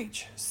Trezor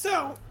breach.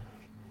 So,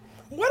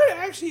 what had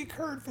actually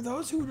occurred, for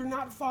those who are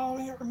not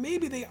following it, or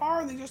maybe they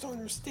are and they just don't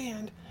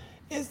understand,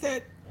 is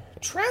that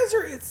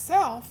Trezor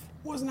itself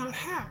was not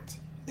hacked.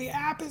 The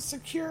app is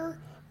secure.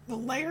 The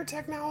layer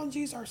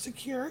technologies are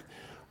secure.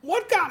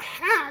 What got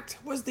hacked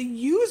was the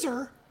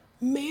user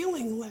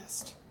mailing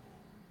list.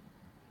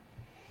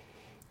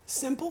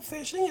 Simple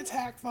phishing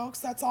attack, folks.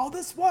 That's all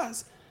this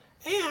was.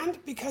 And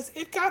because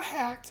it got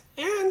hacked,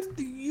 and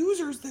the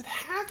users that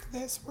hacked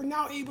this were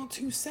now able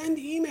to send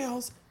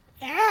emails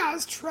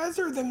as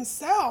Trezor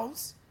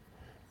themselves,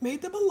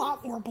 made them a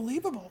lot more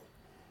believable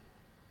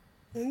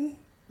and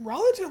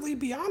relatively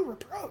beyond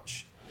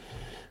reproach.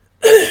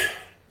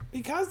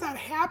 Because that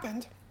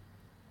happened,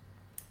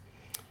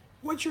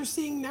 what you're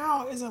seeing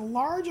now is a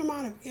large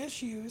amount of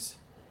issues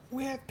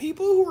with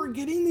people who are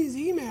getting these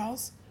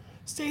emails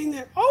stating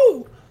that,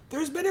 oh,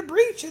 there's been a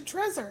breach at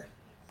Trezor.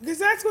 Because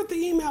that's what the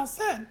email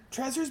said.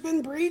 Trezor's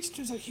been breached.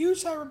 There's a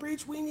huge cyber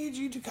breach. We need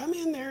you to come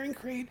in there and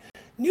create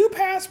new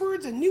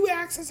passwords and new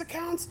access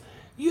accounts.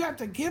 You have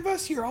to give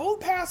us your old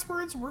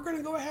passwords. We're going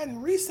to go ahead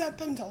and reset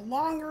them to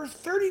longer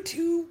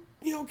 32,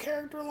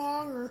 character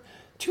long or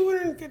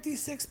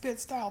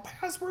 256-bit style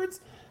passwords.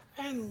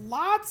 And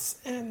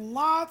lots and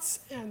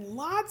lots and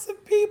lots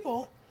of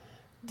people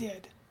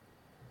did.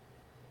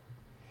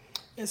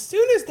 As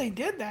soon as they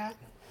did that,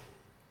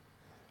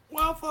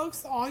 well,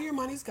 folks, all your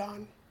money's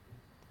gone.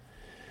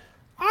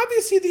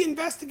 Obviously, the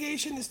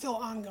investigation is still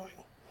ongoing.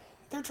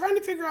 They're trying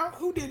to figure out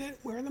who did it,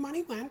 where the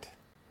money went.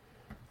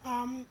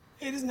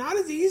 It is not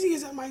as easy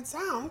as it might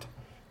sound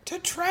to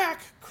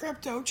track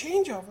crypto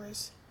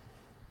changeovers.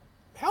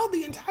 Hell,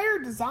 the entire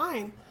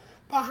design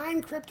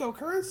behind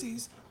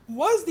cryptocurrencies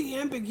was the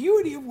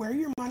ambiguity of where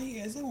your money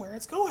is and where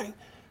it's going.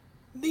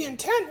 The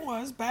intent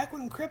was, back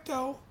when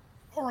crypto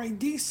or a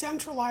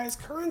decentralized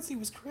currency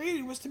was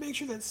created, was to make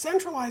sure that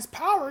centralized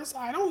powers,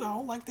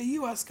 like the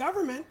US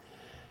government,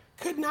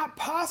 could not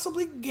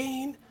possibly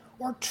gain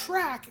or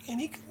track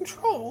any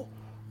control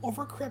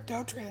over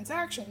crypto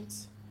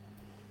transactions.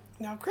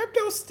 Now,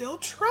 crypto still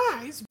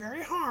tries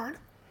very hard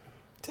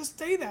to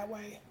stay that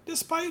way,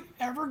 despite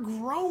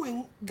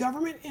ever-growing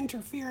government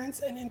interference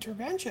and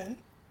intervention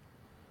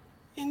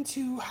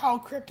into how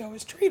crypto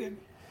is treated.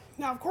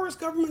 Now, of course,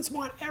 governments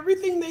want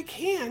everything they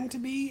can to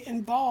be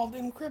involved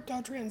in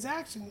crypto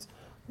transactions.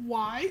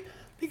 Why?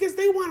 Because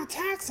they want to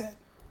tax it.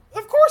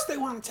 Of course they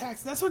want to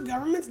tax it. That's what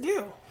governments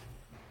do.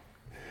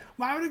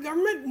 Why would a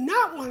government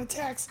not want to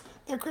tax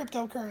their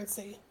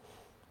cryptocurrency?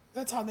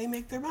 That's how they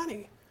make their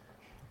money.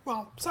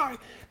 Well, sorry,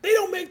 they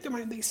don't make their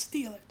money, they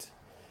steal it.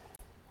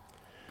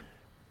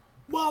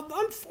 Well,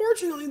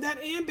 unfortunately,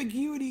 that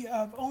ambiguity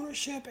of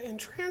ownership and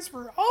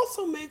transfer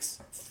also makes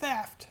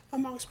theft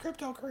amongst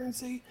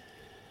cryptocurrency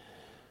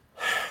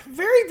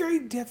very, very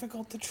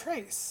difficult to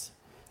trace.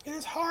 It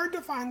is hard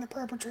to find the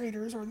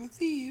perpetrators or the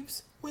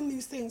thieves when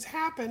these things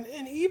happen,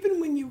 and even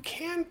when you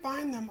can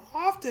find them,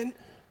 often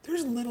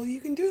there's little you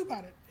can do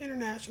about it.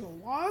 International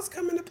laws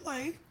come into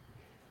play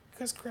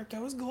because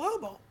crypto is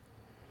global.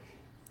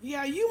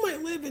 Yeah, you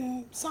might live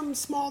in some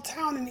small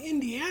town in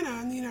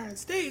Indiana in the United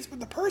States, but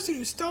the person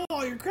who stole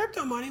all your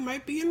crypto money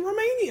might be in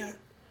Romania.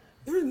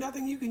 There's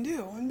nothing you can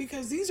do. And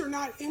because these are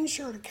not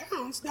insured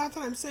accounts, not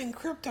that I'm saying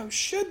crypto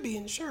should be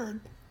insured,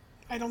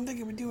 I don't think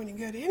it would do any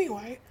good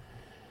anyway,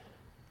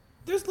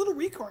 there's little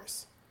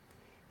recourse.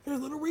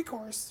 There's little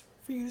recourse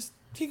for you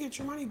to get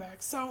your money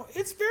back. So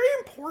it's very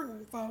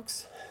important,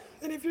 folks,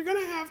 that if you're going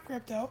to have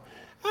crypto,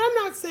 and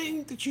I'm not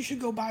saying that you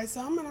should go buy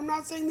some, and I'm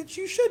not saying that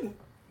you shouldn't.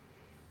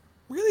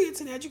 Really,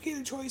 it's an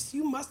educated choice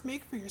you must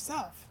make for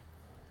yourself.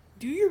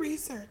 Do your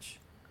research.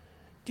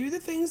 Do the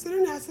things that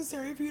are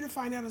necessary for you to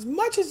find out as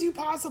much as you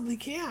possibly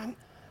can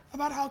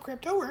about how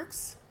crypto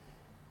works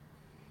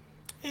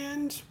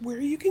and where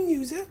you can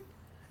use it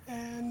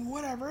and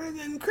whatever.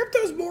 And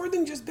crypto's more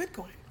than just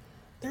Bitcoin.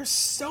 There's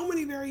so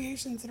many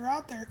variations that are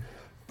out there.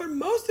 But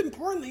most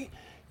importantly,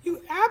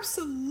 you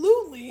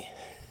absolutely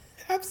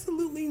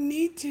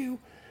need to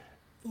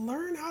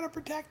learn how to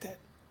protect it.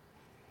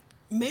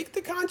 Make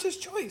the conscious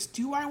choice.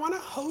 Do I want to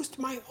host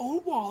my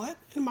own wallet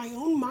and my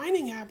own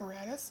mining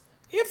apparatus?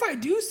 If I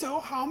do so,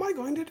 how am I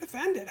going to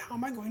defend it? How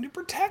am I going to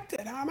protect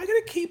it? How am I going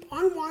to keep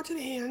unwanted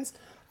hands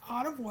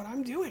out of what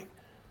I'm doing?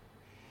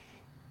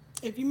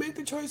 If you make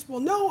the choice, well,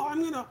 no,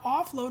 I'm going to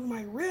offload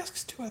my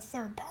risks to a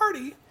third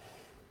party,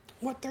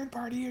 what third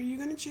party are you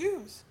going to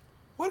choose?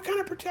 What kind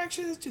of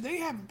protections do they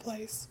have in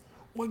place?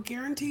 What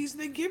guarantees do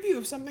they give you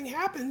if something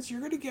happens, you're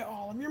going to get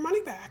all of your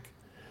money back?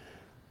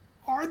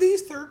 Are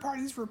these third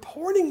parties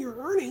reporting your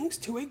earnings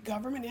to a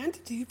government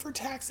entity for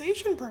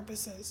taxation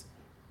purposes?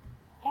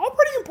 All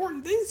pretty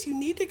important things you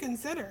need to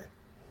consider.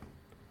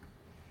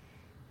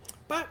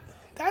 But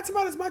that's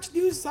about as much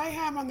news as I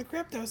have on the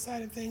crypto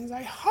side of things.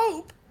 I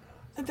hope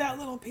that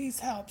little piece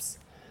helps.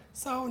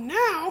 So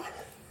now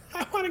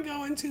I want to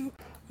go into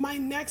my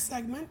next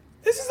segment.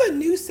 This is a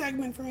new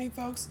segment for me,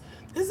 folks.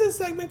 This is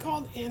a segment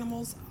called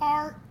Animals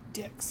Are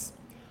Dicks.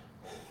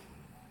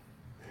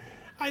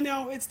 I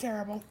know, it's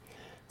terrible.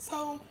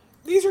 So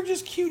these are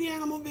just cute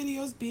animal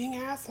videos being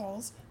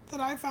assholes that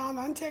I found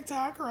on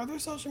TikTok or other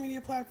social media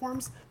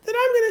platforms that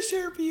I'm going to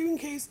share for you in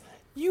case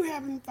you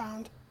haven't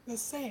found the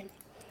same.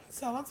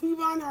 So let's move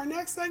on to our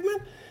next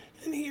segment,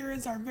 and here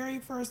is our very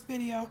first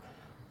video.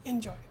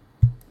 Enjoy.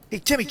 Hey,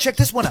 Timmy, check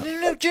this one out.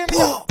 No, Jeremy.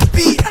 Whoa,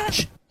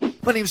 bitch!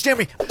 My name's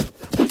Jeremy.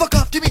 Fuck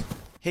off, Timmy!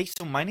 Hey,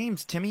 so my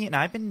name's Timmy, and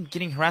I've been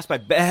getting harassed by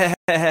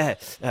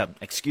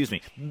excuse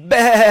me.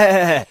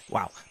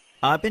 Wow.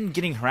 I've been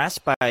getting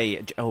harassed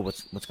by... Oh,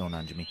 what's going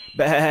on, Jimmy?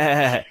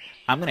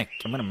 I'm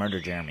gonna murder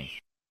Jeremy.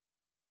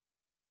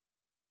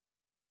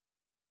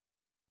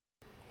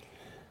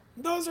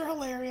 Those are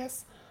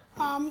hilarious.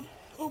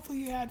 Hopefully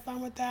you had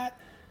fun with that.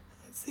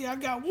 Let's see,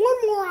 I've got one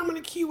more I'm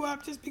going to queue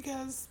up just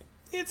because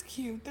it's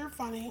cute. They're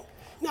funny.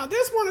 Now,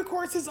 this one, of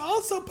course, is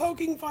also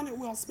poking fun at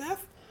Will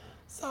Smith.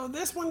 So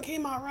this one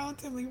came out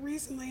relatively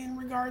recently in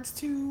regards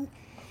to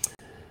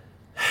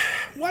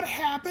what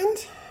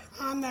happened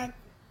on that.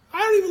 I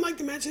don't even like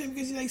to mention it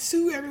because they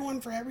sue everyone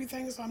for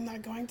everything, so I'm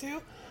not going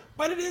to.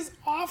 But it is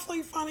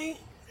awfully funny,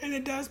 and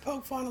it does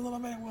poke fun a little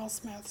bit at Will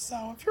Smith.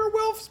 So if you're a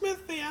Will Smith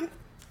fan,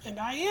 and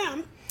I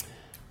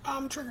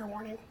am, trigger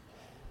warning.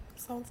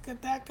 So let's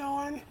get that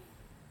going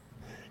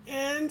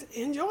and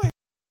enjoy.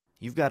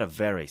 You've got a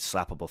very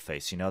slappable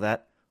face, you know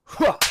that?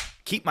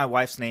 Keep my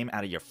wife's name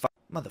out of your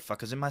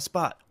motherfuckers in my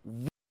spot.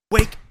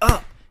 Wake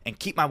up and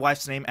keep my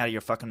wife's name out of your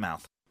fucking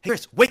mouth. Hey,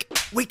 Chris,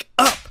 wake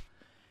up!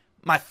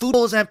 My food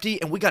bowl is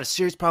empty and we got a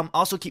serious problem.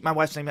 Also keep my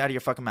wife's name out of your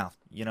fucking mouth.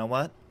 You know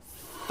what?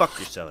 Fuck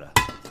your soda.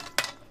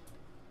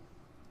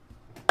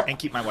 And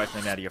keep my wife's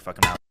name out of your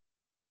fucking mouth.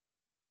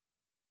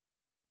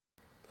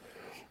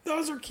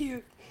 Those are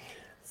cute.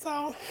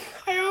 So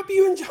I hope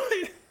you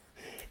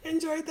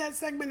enjoyed that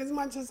segment as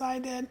much as I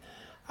did.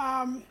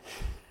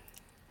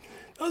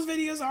 Those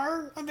videos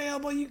are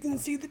available. You can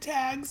see the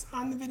tags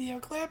on the video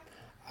clip.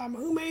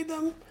 Who made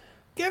them?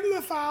 Give them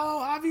a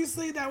follow.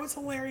 Obviously, that was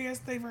hilarious.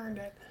 They've earned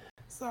it.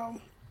 So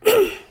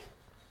the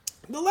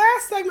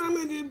last segment I'm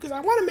going to do, because I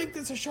want to make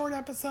this a short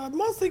episode,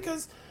 mostly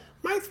because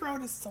my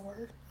throat is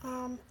sore.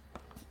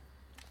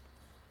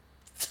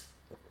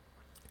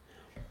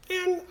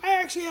 And I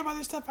actually have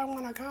other stuff I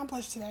want to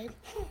accomplish today.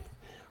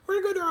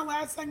 We're going to go to our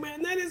last segment,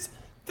 and that is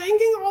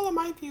thanking all of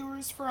my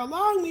viewers for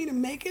allowing me to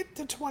make it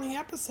to 20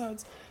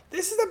 episodes.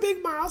 This is a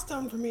big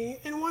milestone for me,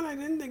 and one I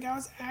didn't think I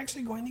was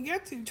actually going to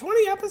get to.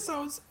 20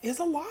 episodes is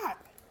a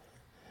lot.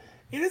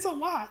 It is a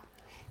lot.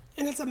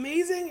 And it's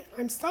amazing.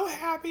 I'm so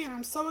happy, and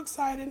I'm so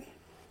excited.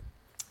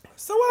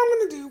 So what I'm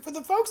going to do, for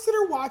the folks that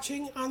are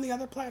watching on the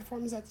other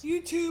platforms, that's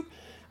YouTube,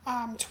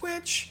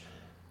 Twitch,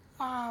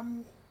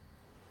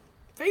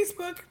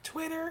 Facebook,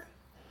 Twitter,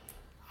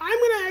 I'm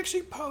going to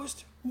actually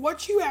post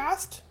what you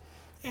asked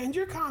and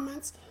your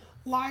comments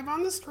live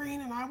on the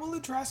screen, and I will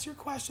address your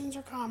questions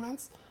or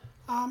comments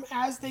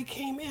as they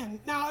came in.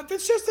 Now, if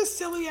it's just a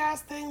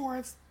silly-ass thing where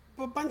it's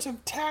a bunch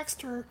of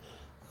text or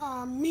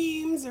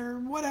memes or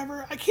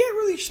whatever, I can't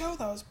really show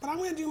those, but I'm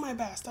going to do my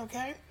best,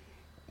 okay?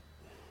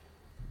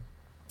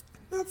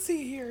 Let's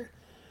see here.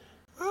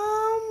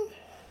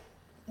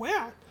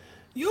 Well,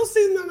 you'll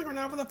see them on the ground.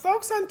 Now, for the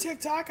folks on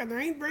TikTok, and there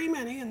ain't very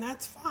many, and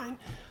that's fine,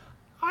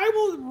 I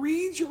will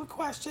read your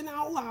question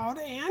out loud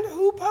and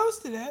who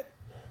posted it,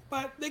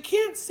 but they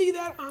can't see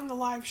that on the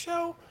live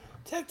show.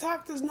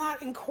 TikTok does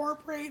not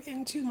incorporate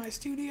into my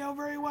studio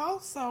very well,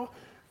 so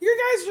your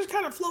guys are just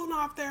kind of floating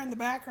off there in the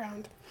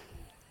background.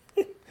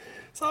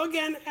 So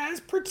again, as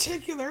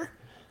particular,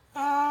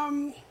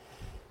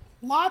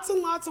 lots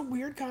and lots of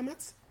weird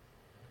comments,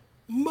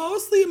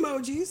 mostly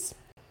emojis.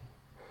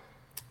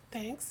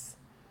 Thanks.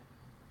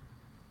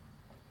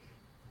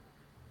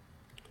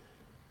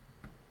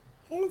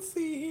 Let's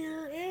see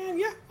here, and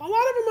yeah, a lot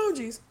of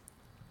emojis.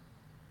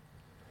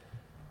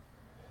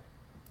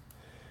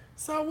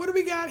 So what do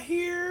we got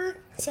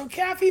here? So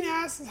Caffeine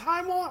asks,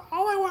 hi,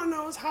 all I want to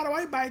know is how do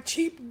I buy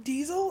cheap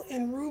diesel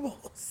in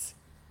rubles?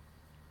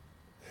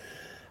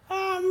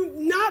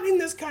 Not in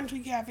this country,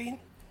 Caffeine.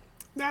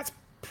 That's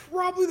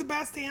probably the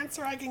best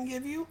answer I can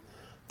give you.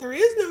 There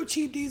is no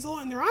cheap diesel,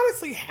 and there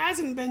honestly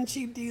hasn't been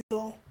cheap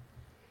diesel.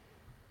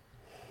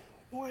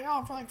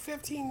 Well, for like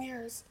 15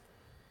 years.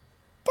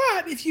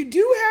 But if you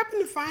do happen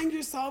to find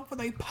yourself with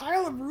a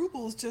pile of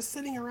rubles just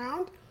sitting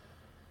around,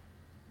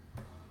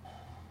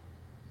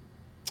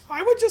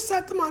 I would just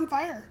set them on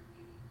fire.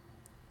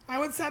 I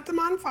would set them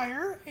on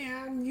fire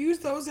and use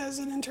those as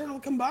an internal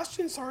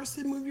combustion source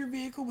to move your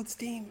vehicle with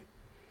steam.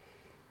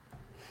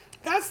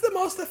 That's the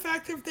most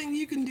effective thing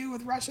you can do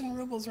with Russian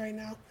rubles right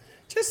now.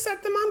 Just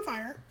set them on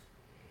fire.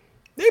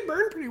 They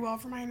burn pretty well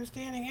from my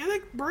understanding, and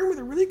they burn with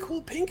a really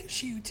cool pinkish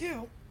hue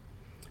too.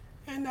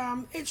 And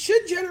it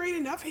should generate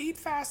enough heat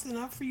fast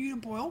enough for you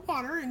to boil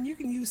water, and you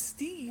can use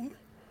steam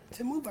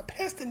to move a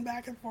piston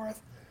back and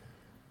forth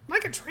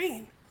like a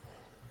train.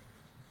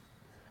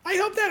 I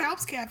hope that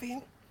helps,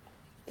 Caffeine.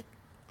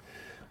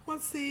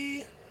 Let's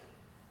see.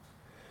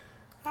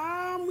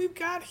 We've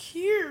got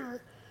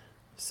here.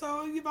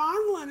 So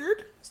Yvonne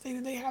Leonard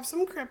stated they have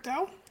some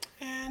crypto,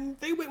 and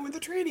they went with the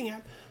trading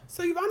app.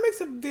 So Yvonne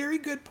makes a very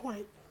good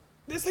point.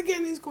 This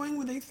again is going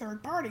with a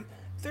third party.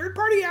 Third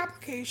party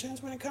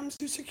applications, when it comes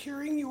to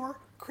securing your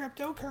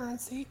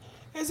cryptocurrency,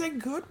 is a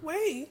good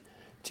way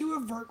to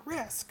avert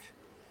risk,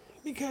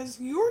 because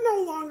you're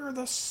no longer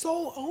the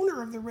sole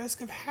owner of the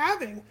risk of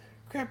having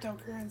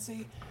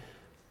cryptocurrency.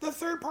 The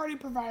third party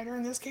provider,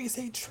 in this case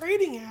a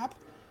trading app,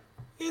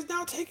 is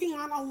now taking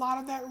on a lot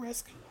of that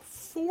risk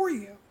for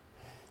you,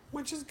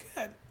 which is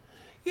good.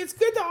 It's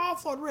good to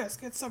offload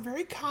risk. It's a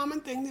very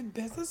common thing that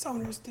business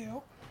owners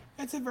do.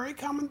 It's a very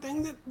common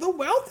thing that the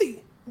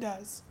wealthy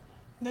does.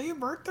 They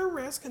avert their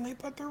risk, and they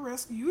put their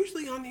risk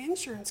usually on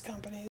insurance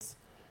companies.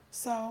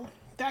 So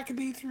that could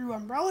be through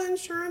umbrella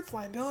insurance,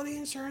 liability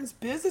insurance,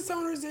 business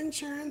owners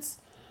insurance.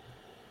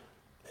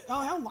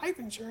 Oh, hell, life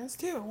insurance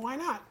too. Why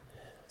not?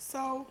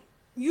 So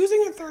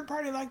using a third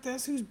party like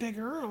this, who's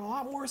bigger and a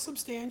lot more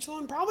substantial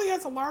and probably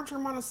has a larger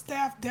amount of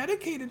staff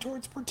dedicated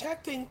towards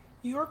protecting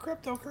your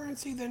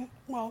cryptocurrency than,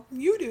 well,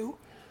 you do.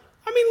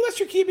 I mean, unless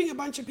you're keeping a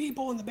bunch of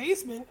people in the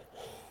basement,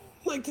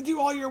 like, to do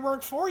all your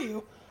work for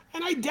you.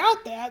 And I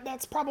doubt that.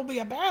 That's probably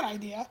a bad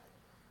idea.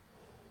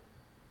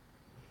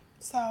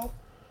 So,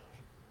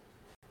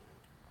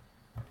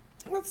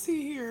 let's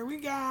see here. We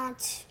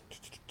got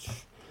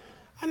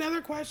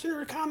another question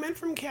or comment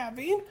from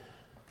Caffeine.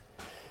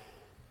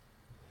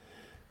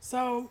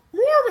 So,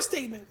 more of a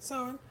statement.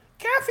 So,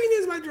 caffeine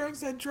is my drug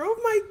that drove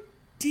my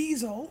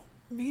diesel,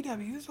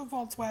 VW, so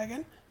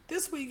Volkswagen,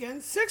 this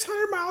weekend.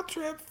 600-mile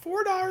trip,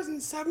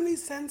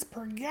 $4.70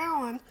 per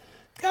gallon.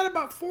 Got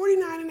about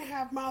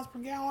 49.5 miles per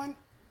gallon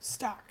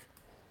stock.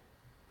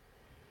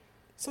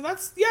 So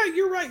that's, yeah,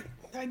 you're right.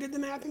 I did the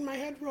math in my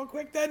head real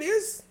quick. That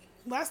is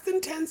less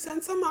than 10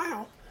 cents a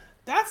mile.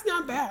 That's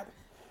not bad.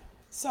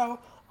 So,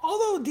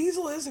 although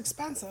diesel is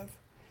expensive,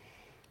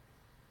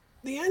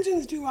 the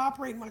engines do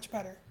operate much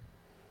better.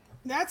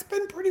 That's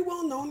been pretty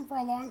well known for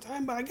a long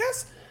time, but I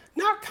guess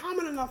not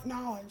common enough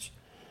knowledge.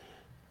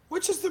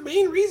 Which is the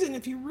main reason,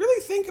 if you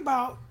really think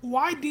about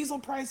why diesel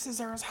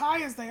prices are as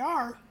high as they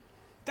are,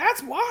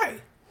 that's why.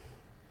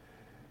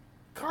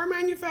 Car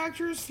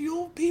manufacturers,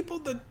 fuel people,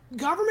 the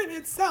government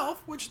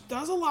itself, which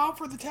does allow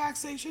for the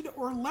taxation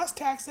or less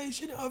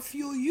taxation of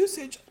fuel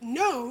usage,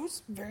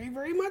 knows, very,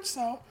 very much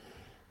so,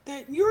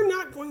 that you're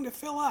not going to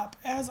fill up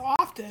as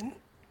often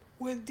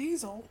with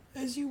diesel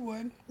as you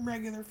would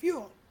regular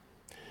fuel.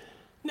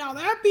 Now,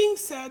 that being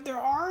said, there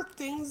are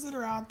things that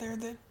are out there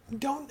that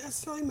don't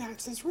necessarily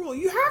match this rule.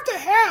 You have to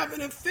have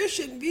an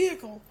efficient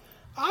vehicle.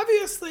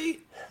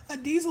 Obviously, a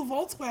diesel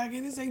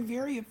Volkswagen is a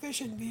very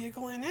efficient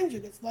vehicle and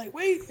engine. It's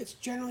lightweight, it's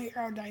generally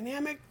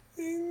aerodynamic,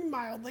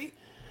 mildly.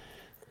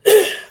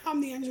 The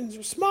engines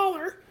are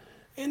smaller,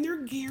 and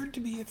they're geared to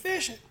be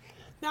efficient.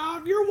 Now,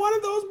 if you're one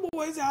of those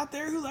boys out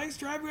there who likes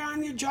driving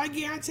around your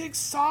gigantic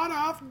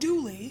sawed-off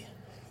dually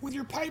with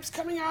your pipes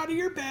coming out of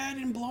your bed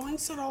and blowing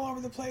soot all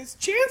over the place,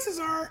 chances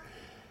are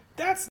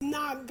that's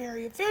not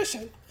very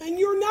efficient. And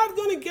you're not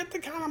going to get the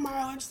kind of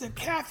mileage that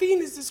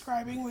Caffeine is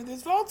describing with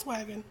his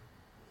Volkswagen.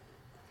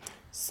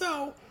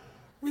 So,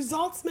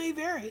 results may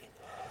vary.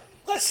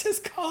 Let's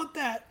just call it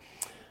that.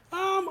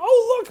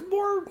 Oh, look,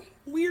 more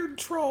weird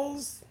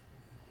trolls.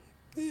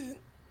 Ugh.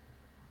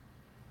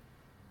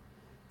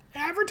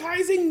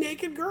 Advertising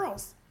naked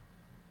girls.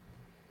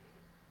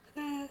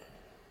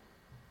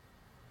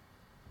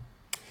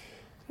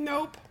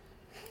 Nope.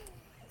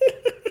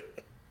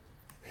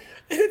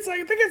 It's like,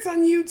 I think it's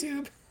on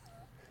YouTube.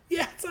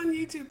 Yeah, it's on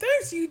YouTube.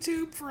 Thanks,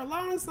 YouTube, for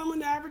allowing someone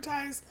to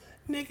advertise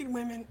naked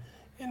women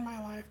in my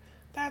life.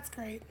 That's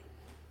great.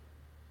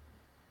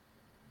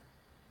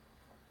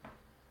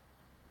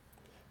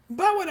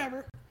 But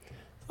whatever.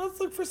 Let's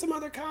look for some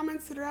other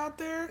comments that are out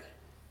there.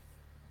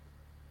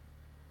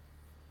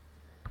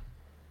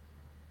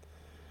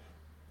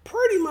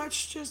 Pretty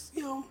much just,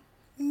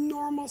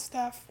 normal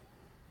stuff.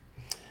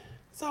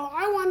 So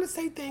I wanted to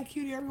say thank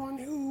you to everyone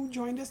who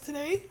joined us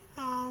today.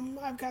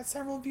 I've got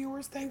several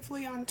viewers,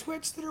 thankfully, on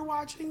Twitch that are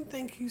watching.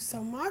 Thank you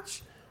so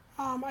much.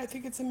 I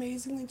think it's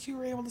amazing that you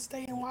were able to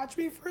stay and watch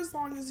me for as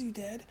long as you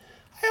did.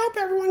 I hope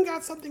everyone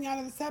got something out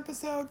of this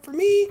episode. For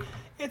me,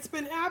 it's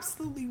been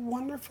absolutely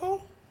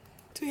wonderful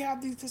to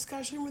have these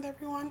discussions with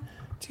everyone,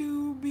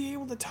 to be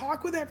able to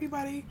talk with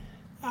everybody,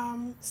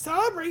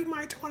 celebrate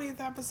my 20th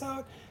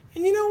episode.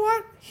 And you know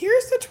what?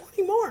 Here's the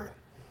 20 more.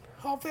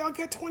 Hopefully I'll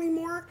get 20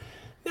 more.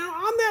 Now,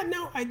 on that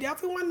note, I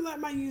definitely want to let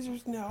my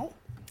users know,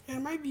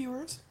 and my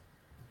viewers,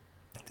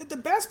 that the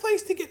best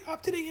place to get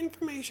up-to-date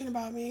information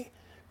about me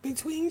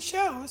between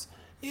shows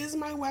is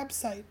my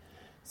website.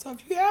 So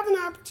if you have an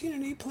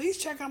opportunity, please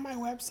check out my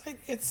website.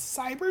 It's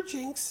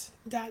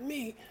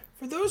cyberjinx.me.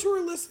 For those who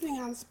are listening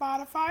on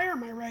Spotify or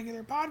my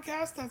regular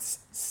podcast, that's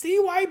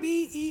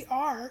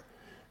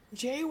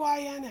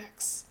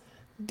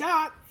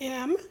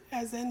CYBERJYNX.M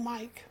as in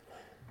Mike,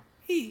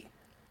 E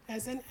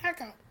as in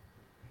Echo.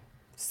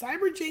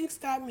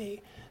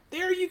 Cyberjinx.me.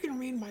 There you can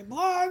read my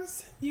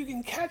blogs, you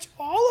can catch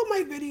all of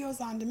my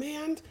videos on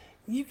demand,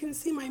 you can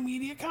see my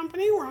media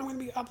company where I'm going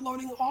to be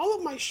uploading all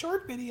of my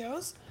short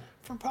videos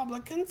for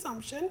public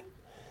consumption.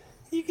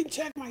 You can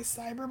check my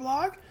cyber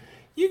blog.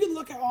 You can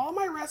look at all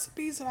my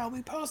recipes that I'll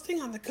be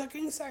posting on the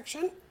cooking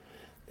section.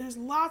 There's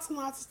lots and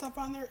lots of stuff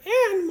on there.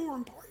 And more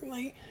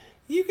importantly,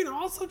 you can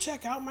also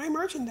check out my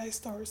merchandise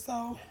store.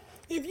 So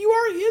if you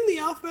are in the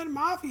Alphabet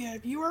Mafia,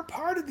 if you are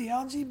part of the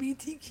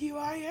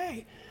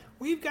LGBTQIA,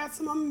 we've got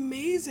some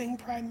amazing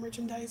Pride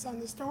merchandise on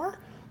the store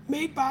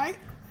made by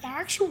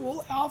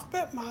actual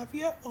Alphabet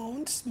Mafia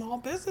owned small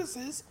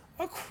businesses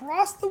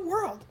across the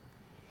world.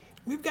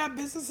 We've got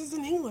businesses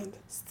in England,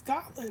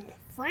 Scotland,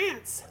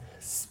 France,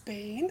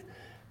 Spain,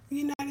 the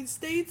United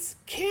States,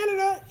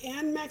 Canada,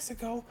 and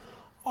Mexico,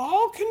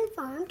 all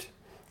confirmed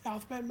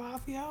Alphabet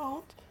Mafia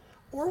owned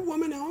or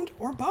woman owned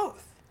or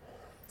both.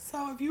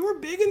 So if you are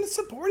big into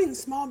supporting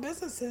small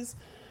businesses,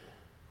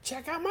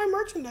 check out my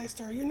merchandise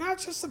store. You're not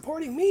just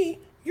supporting me,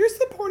 you're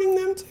supporting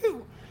them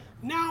too.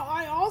 Now,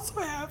 I also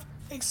have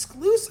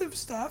exclusive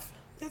stuff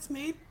that's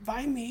made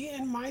by me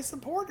and my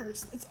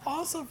supporters. It's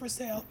also for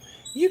sale.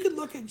 You could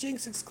look at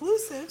Jinx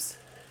exclusives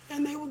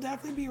and they will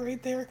definitely be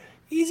right there.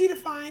 Easy to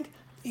find,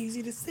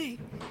 easy to see.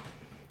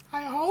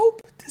 I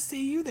hope to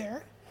see you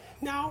there.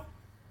 Now,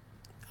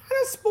 on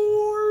a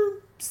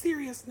more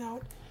serious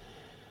note,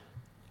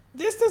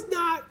 this does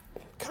not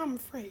come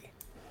free.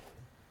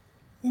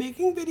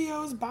 Making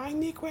videos, buying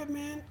the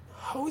equipment,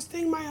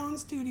 hosting my own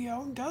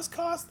studio does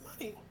cost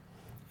money.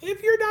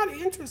 If you're not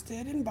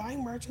interested in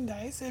buying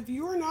merchandise, if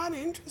you are not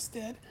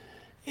interested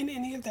in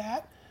any of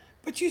that,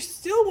 but you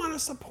still want to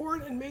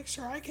support and make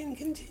sure I can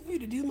continue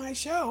to do my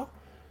show,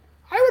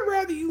 I would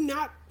rather you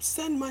not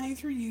send money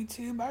through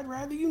YouTube. I'd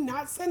rather you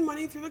not send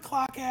money through the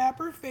Clock app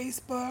or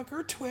Facebook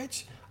or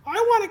Twitch. I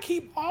want to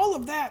keep all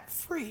of that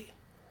free.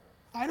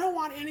 I don't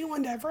want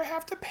anyone to ever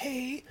have to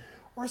pay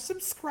or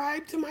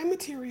subscribe to my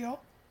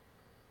material.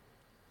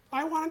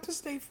 I want it to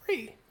stay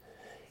free.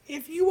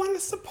 If you want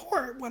to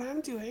support what I'm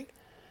doing,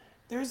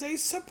 there's a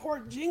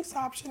support Jinx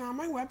option on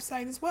my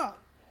website as well.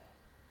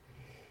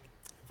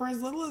 For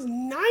as little as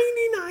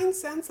 99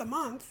 cents a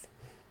month,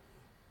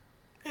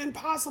 and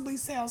possibly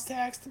sales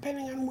tax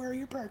depending on where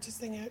you're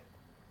purchasing it,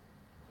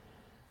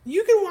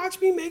 you can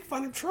watch me make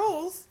fun of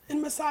trolls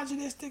and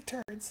misogynistic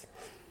turds.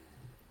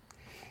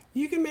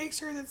 You can make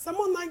sure that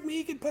someone like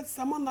me could put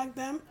someone like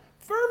them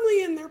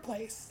firmly in their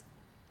place.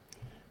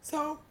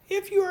 So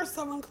if you are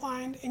so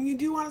inclined and you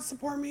do want to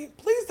support me,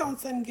 please don't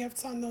send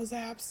gifts on those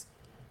apps.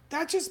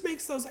 That just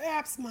makes those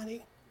apps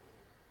money.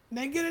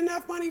 They get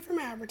enough money from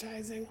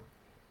advertising.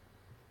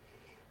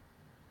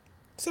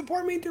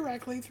 Support me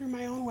directly through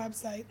my own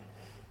website.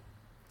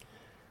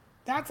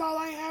 That's all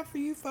I have for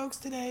you folks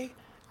today.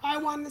 I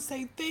wanted to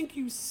say thank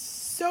you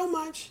so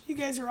much. You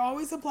guys are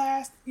always a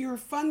blast. You're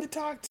fun to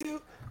talk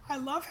to. I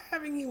love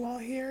having you all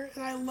here,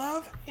 and I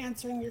love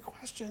answering your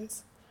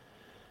questions.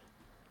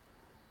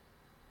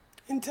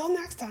 Until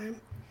next time,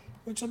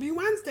 which will be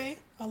Wednesday,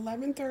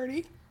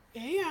 11:30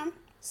 a.m.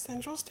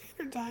 Central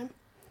Standard Time,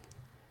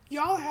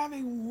 y'all have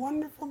a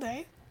wonderful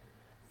day.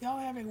 Y'all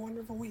have a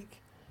wonderful week.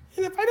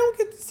 And if I don't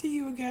get to see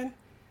you again,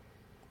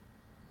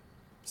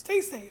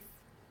 stay safe.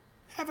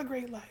 Have a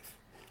great life.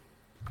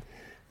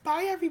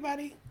 Bye,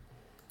 everybody.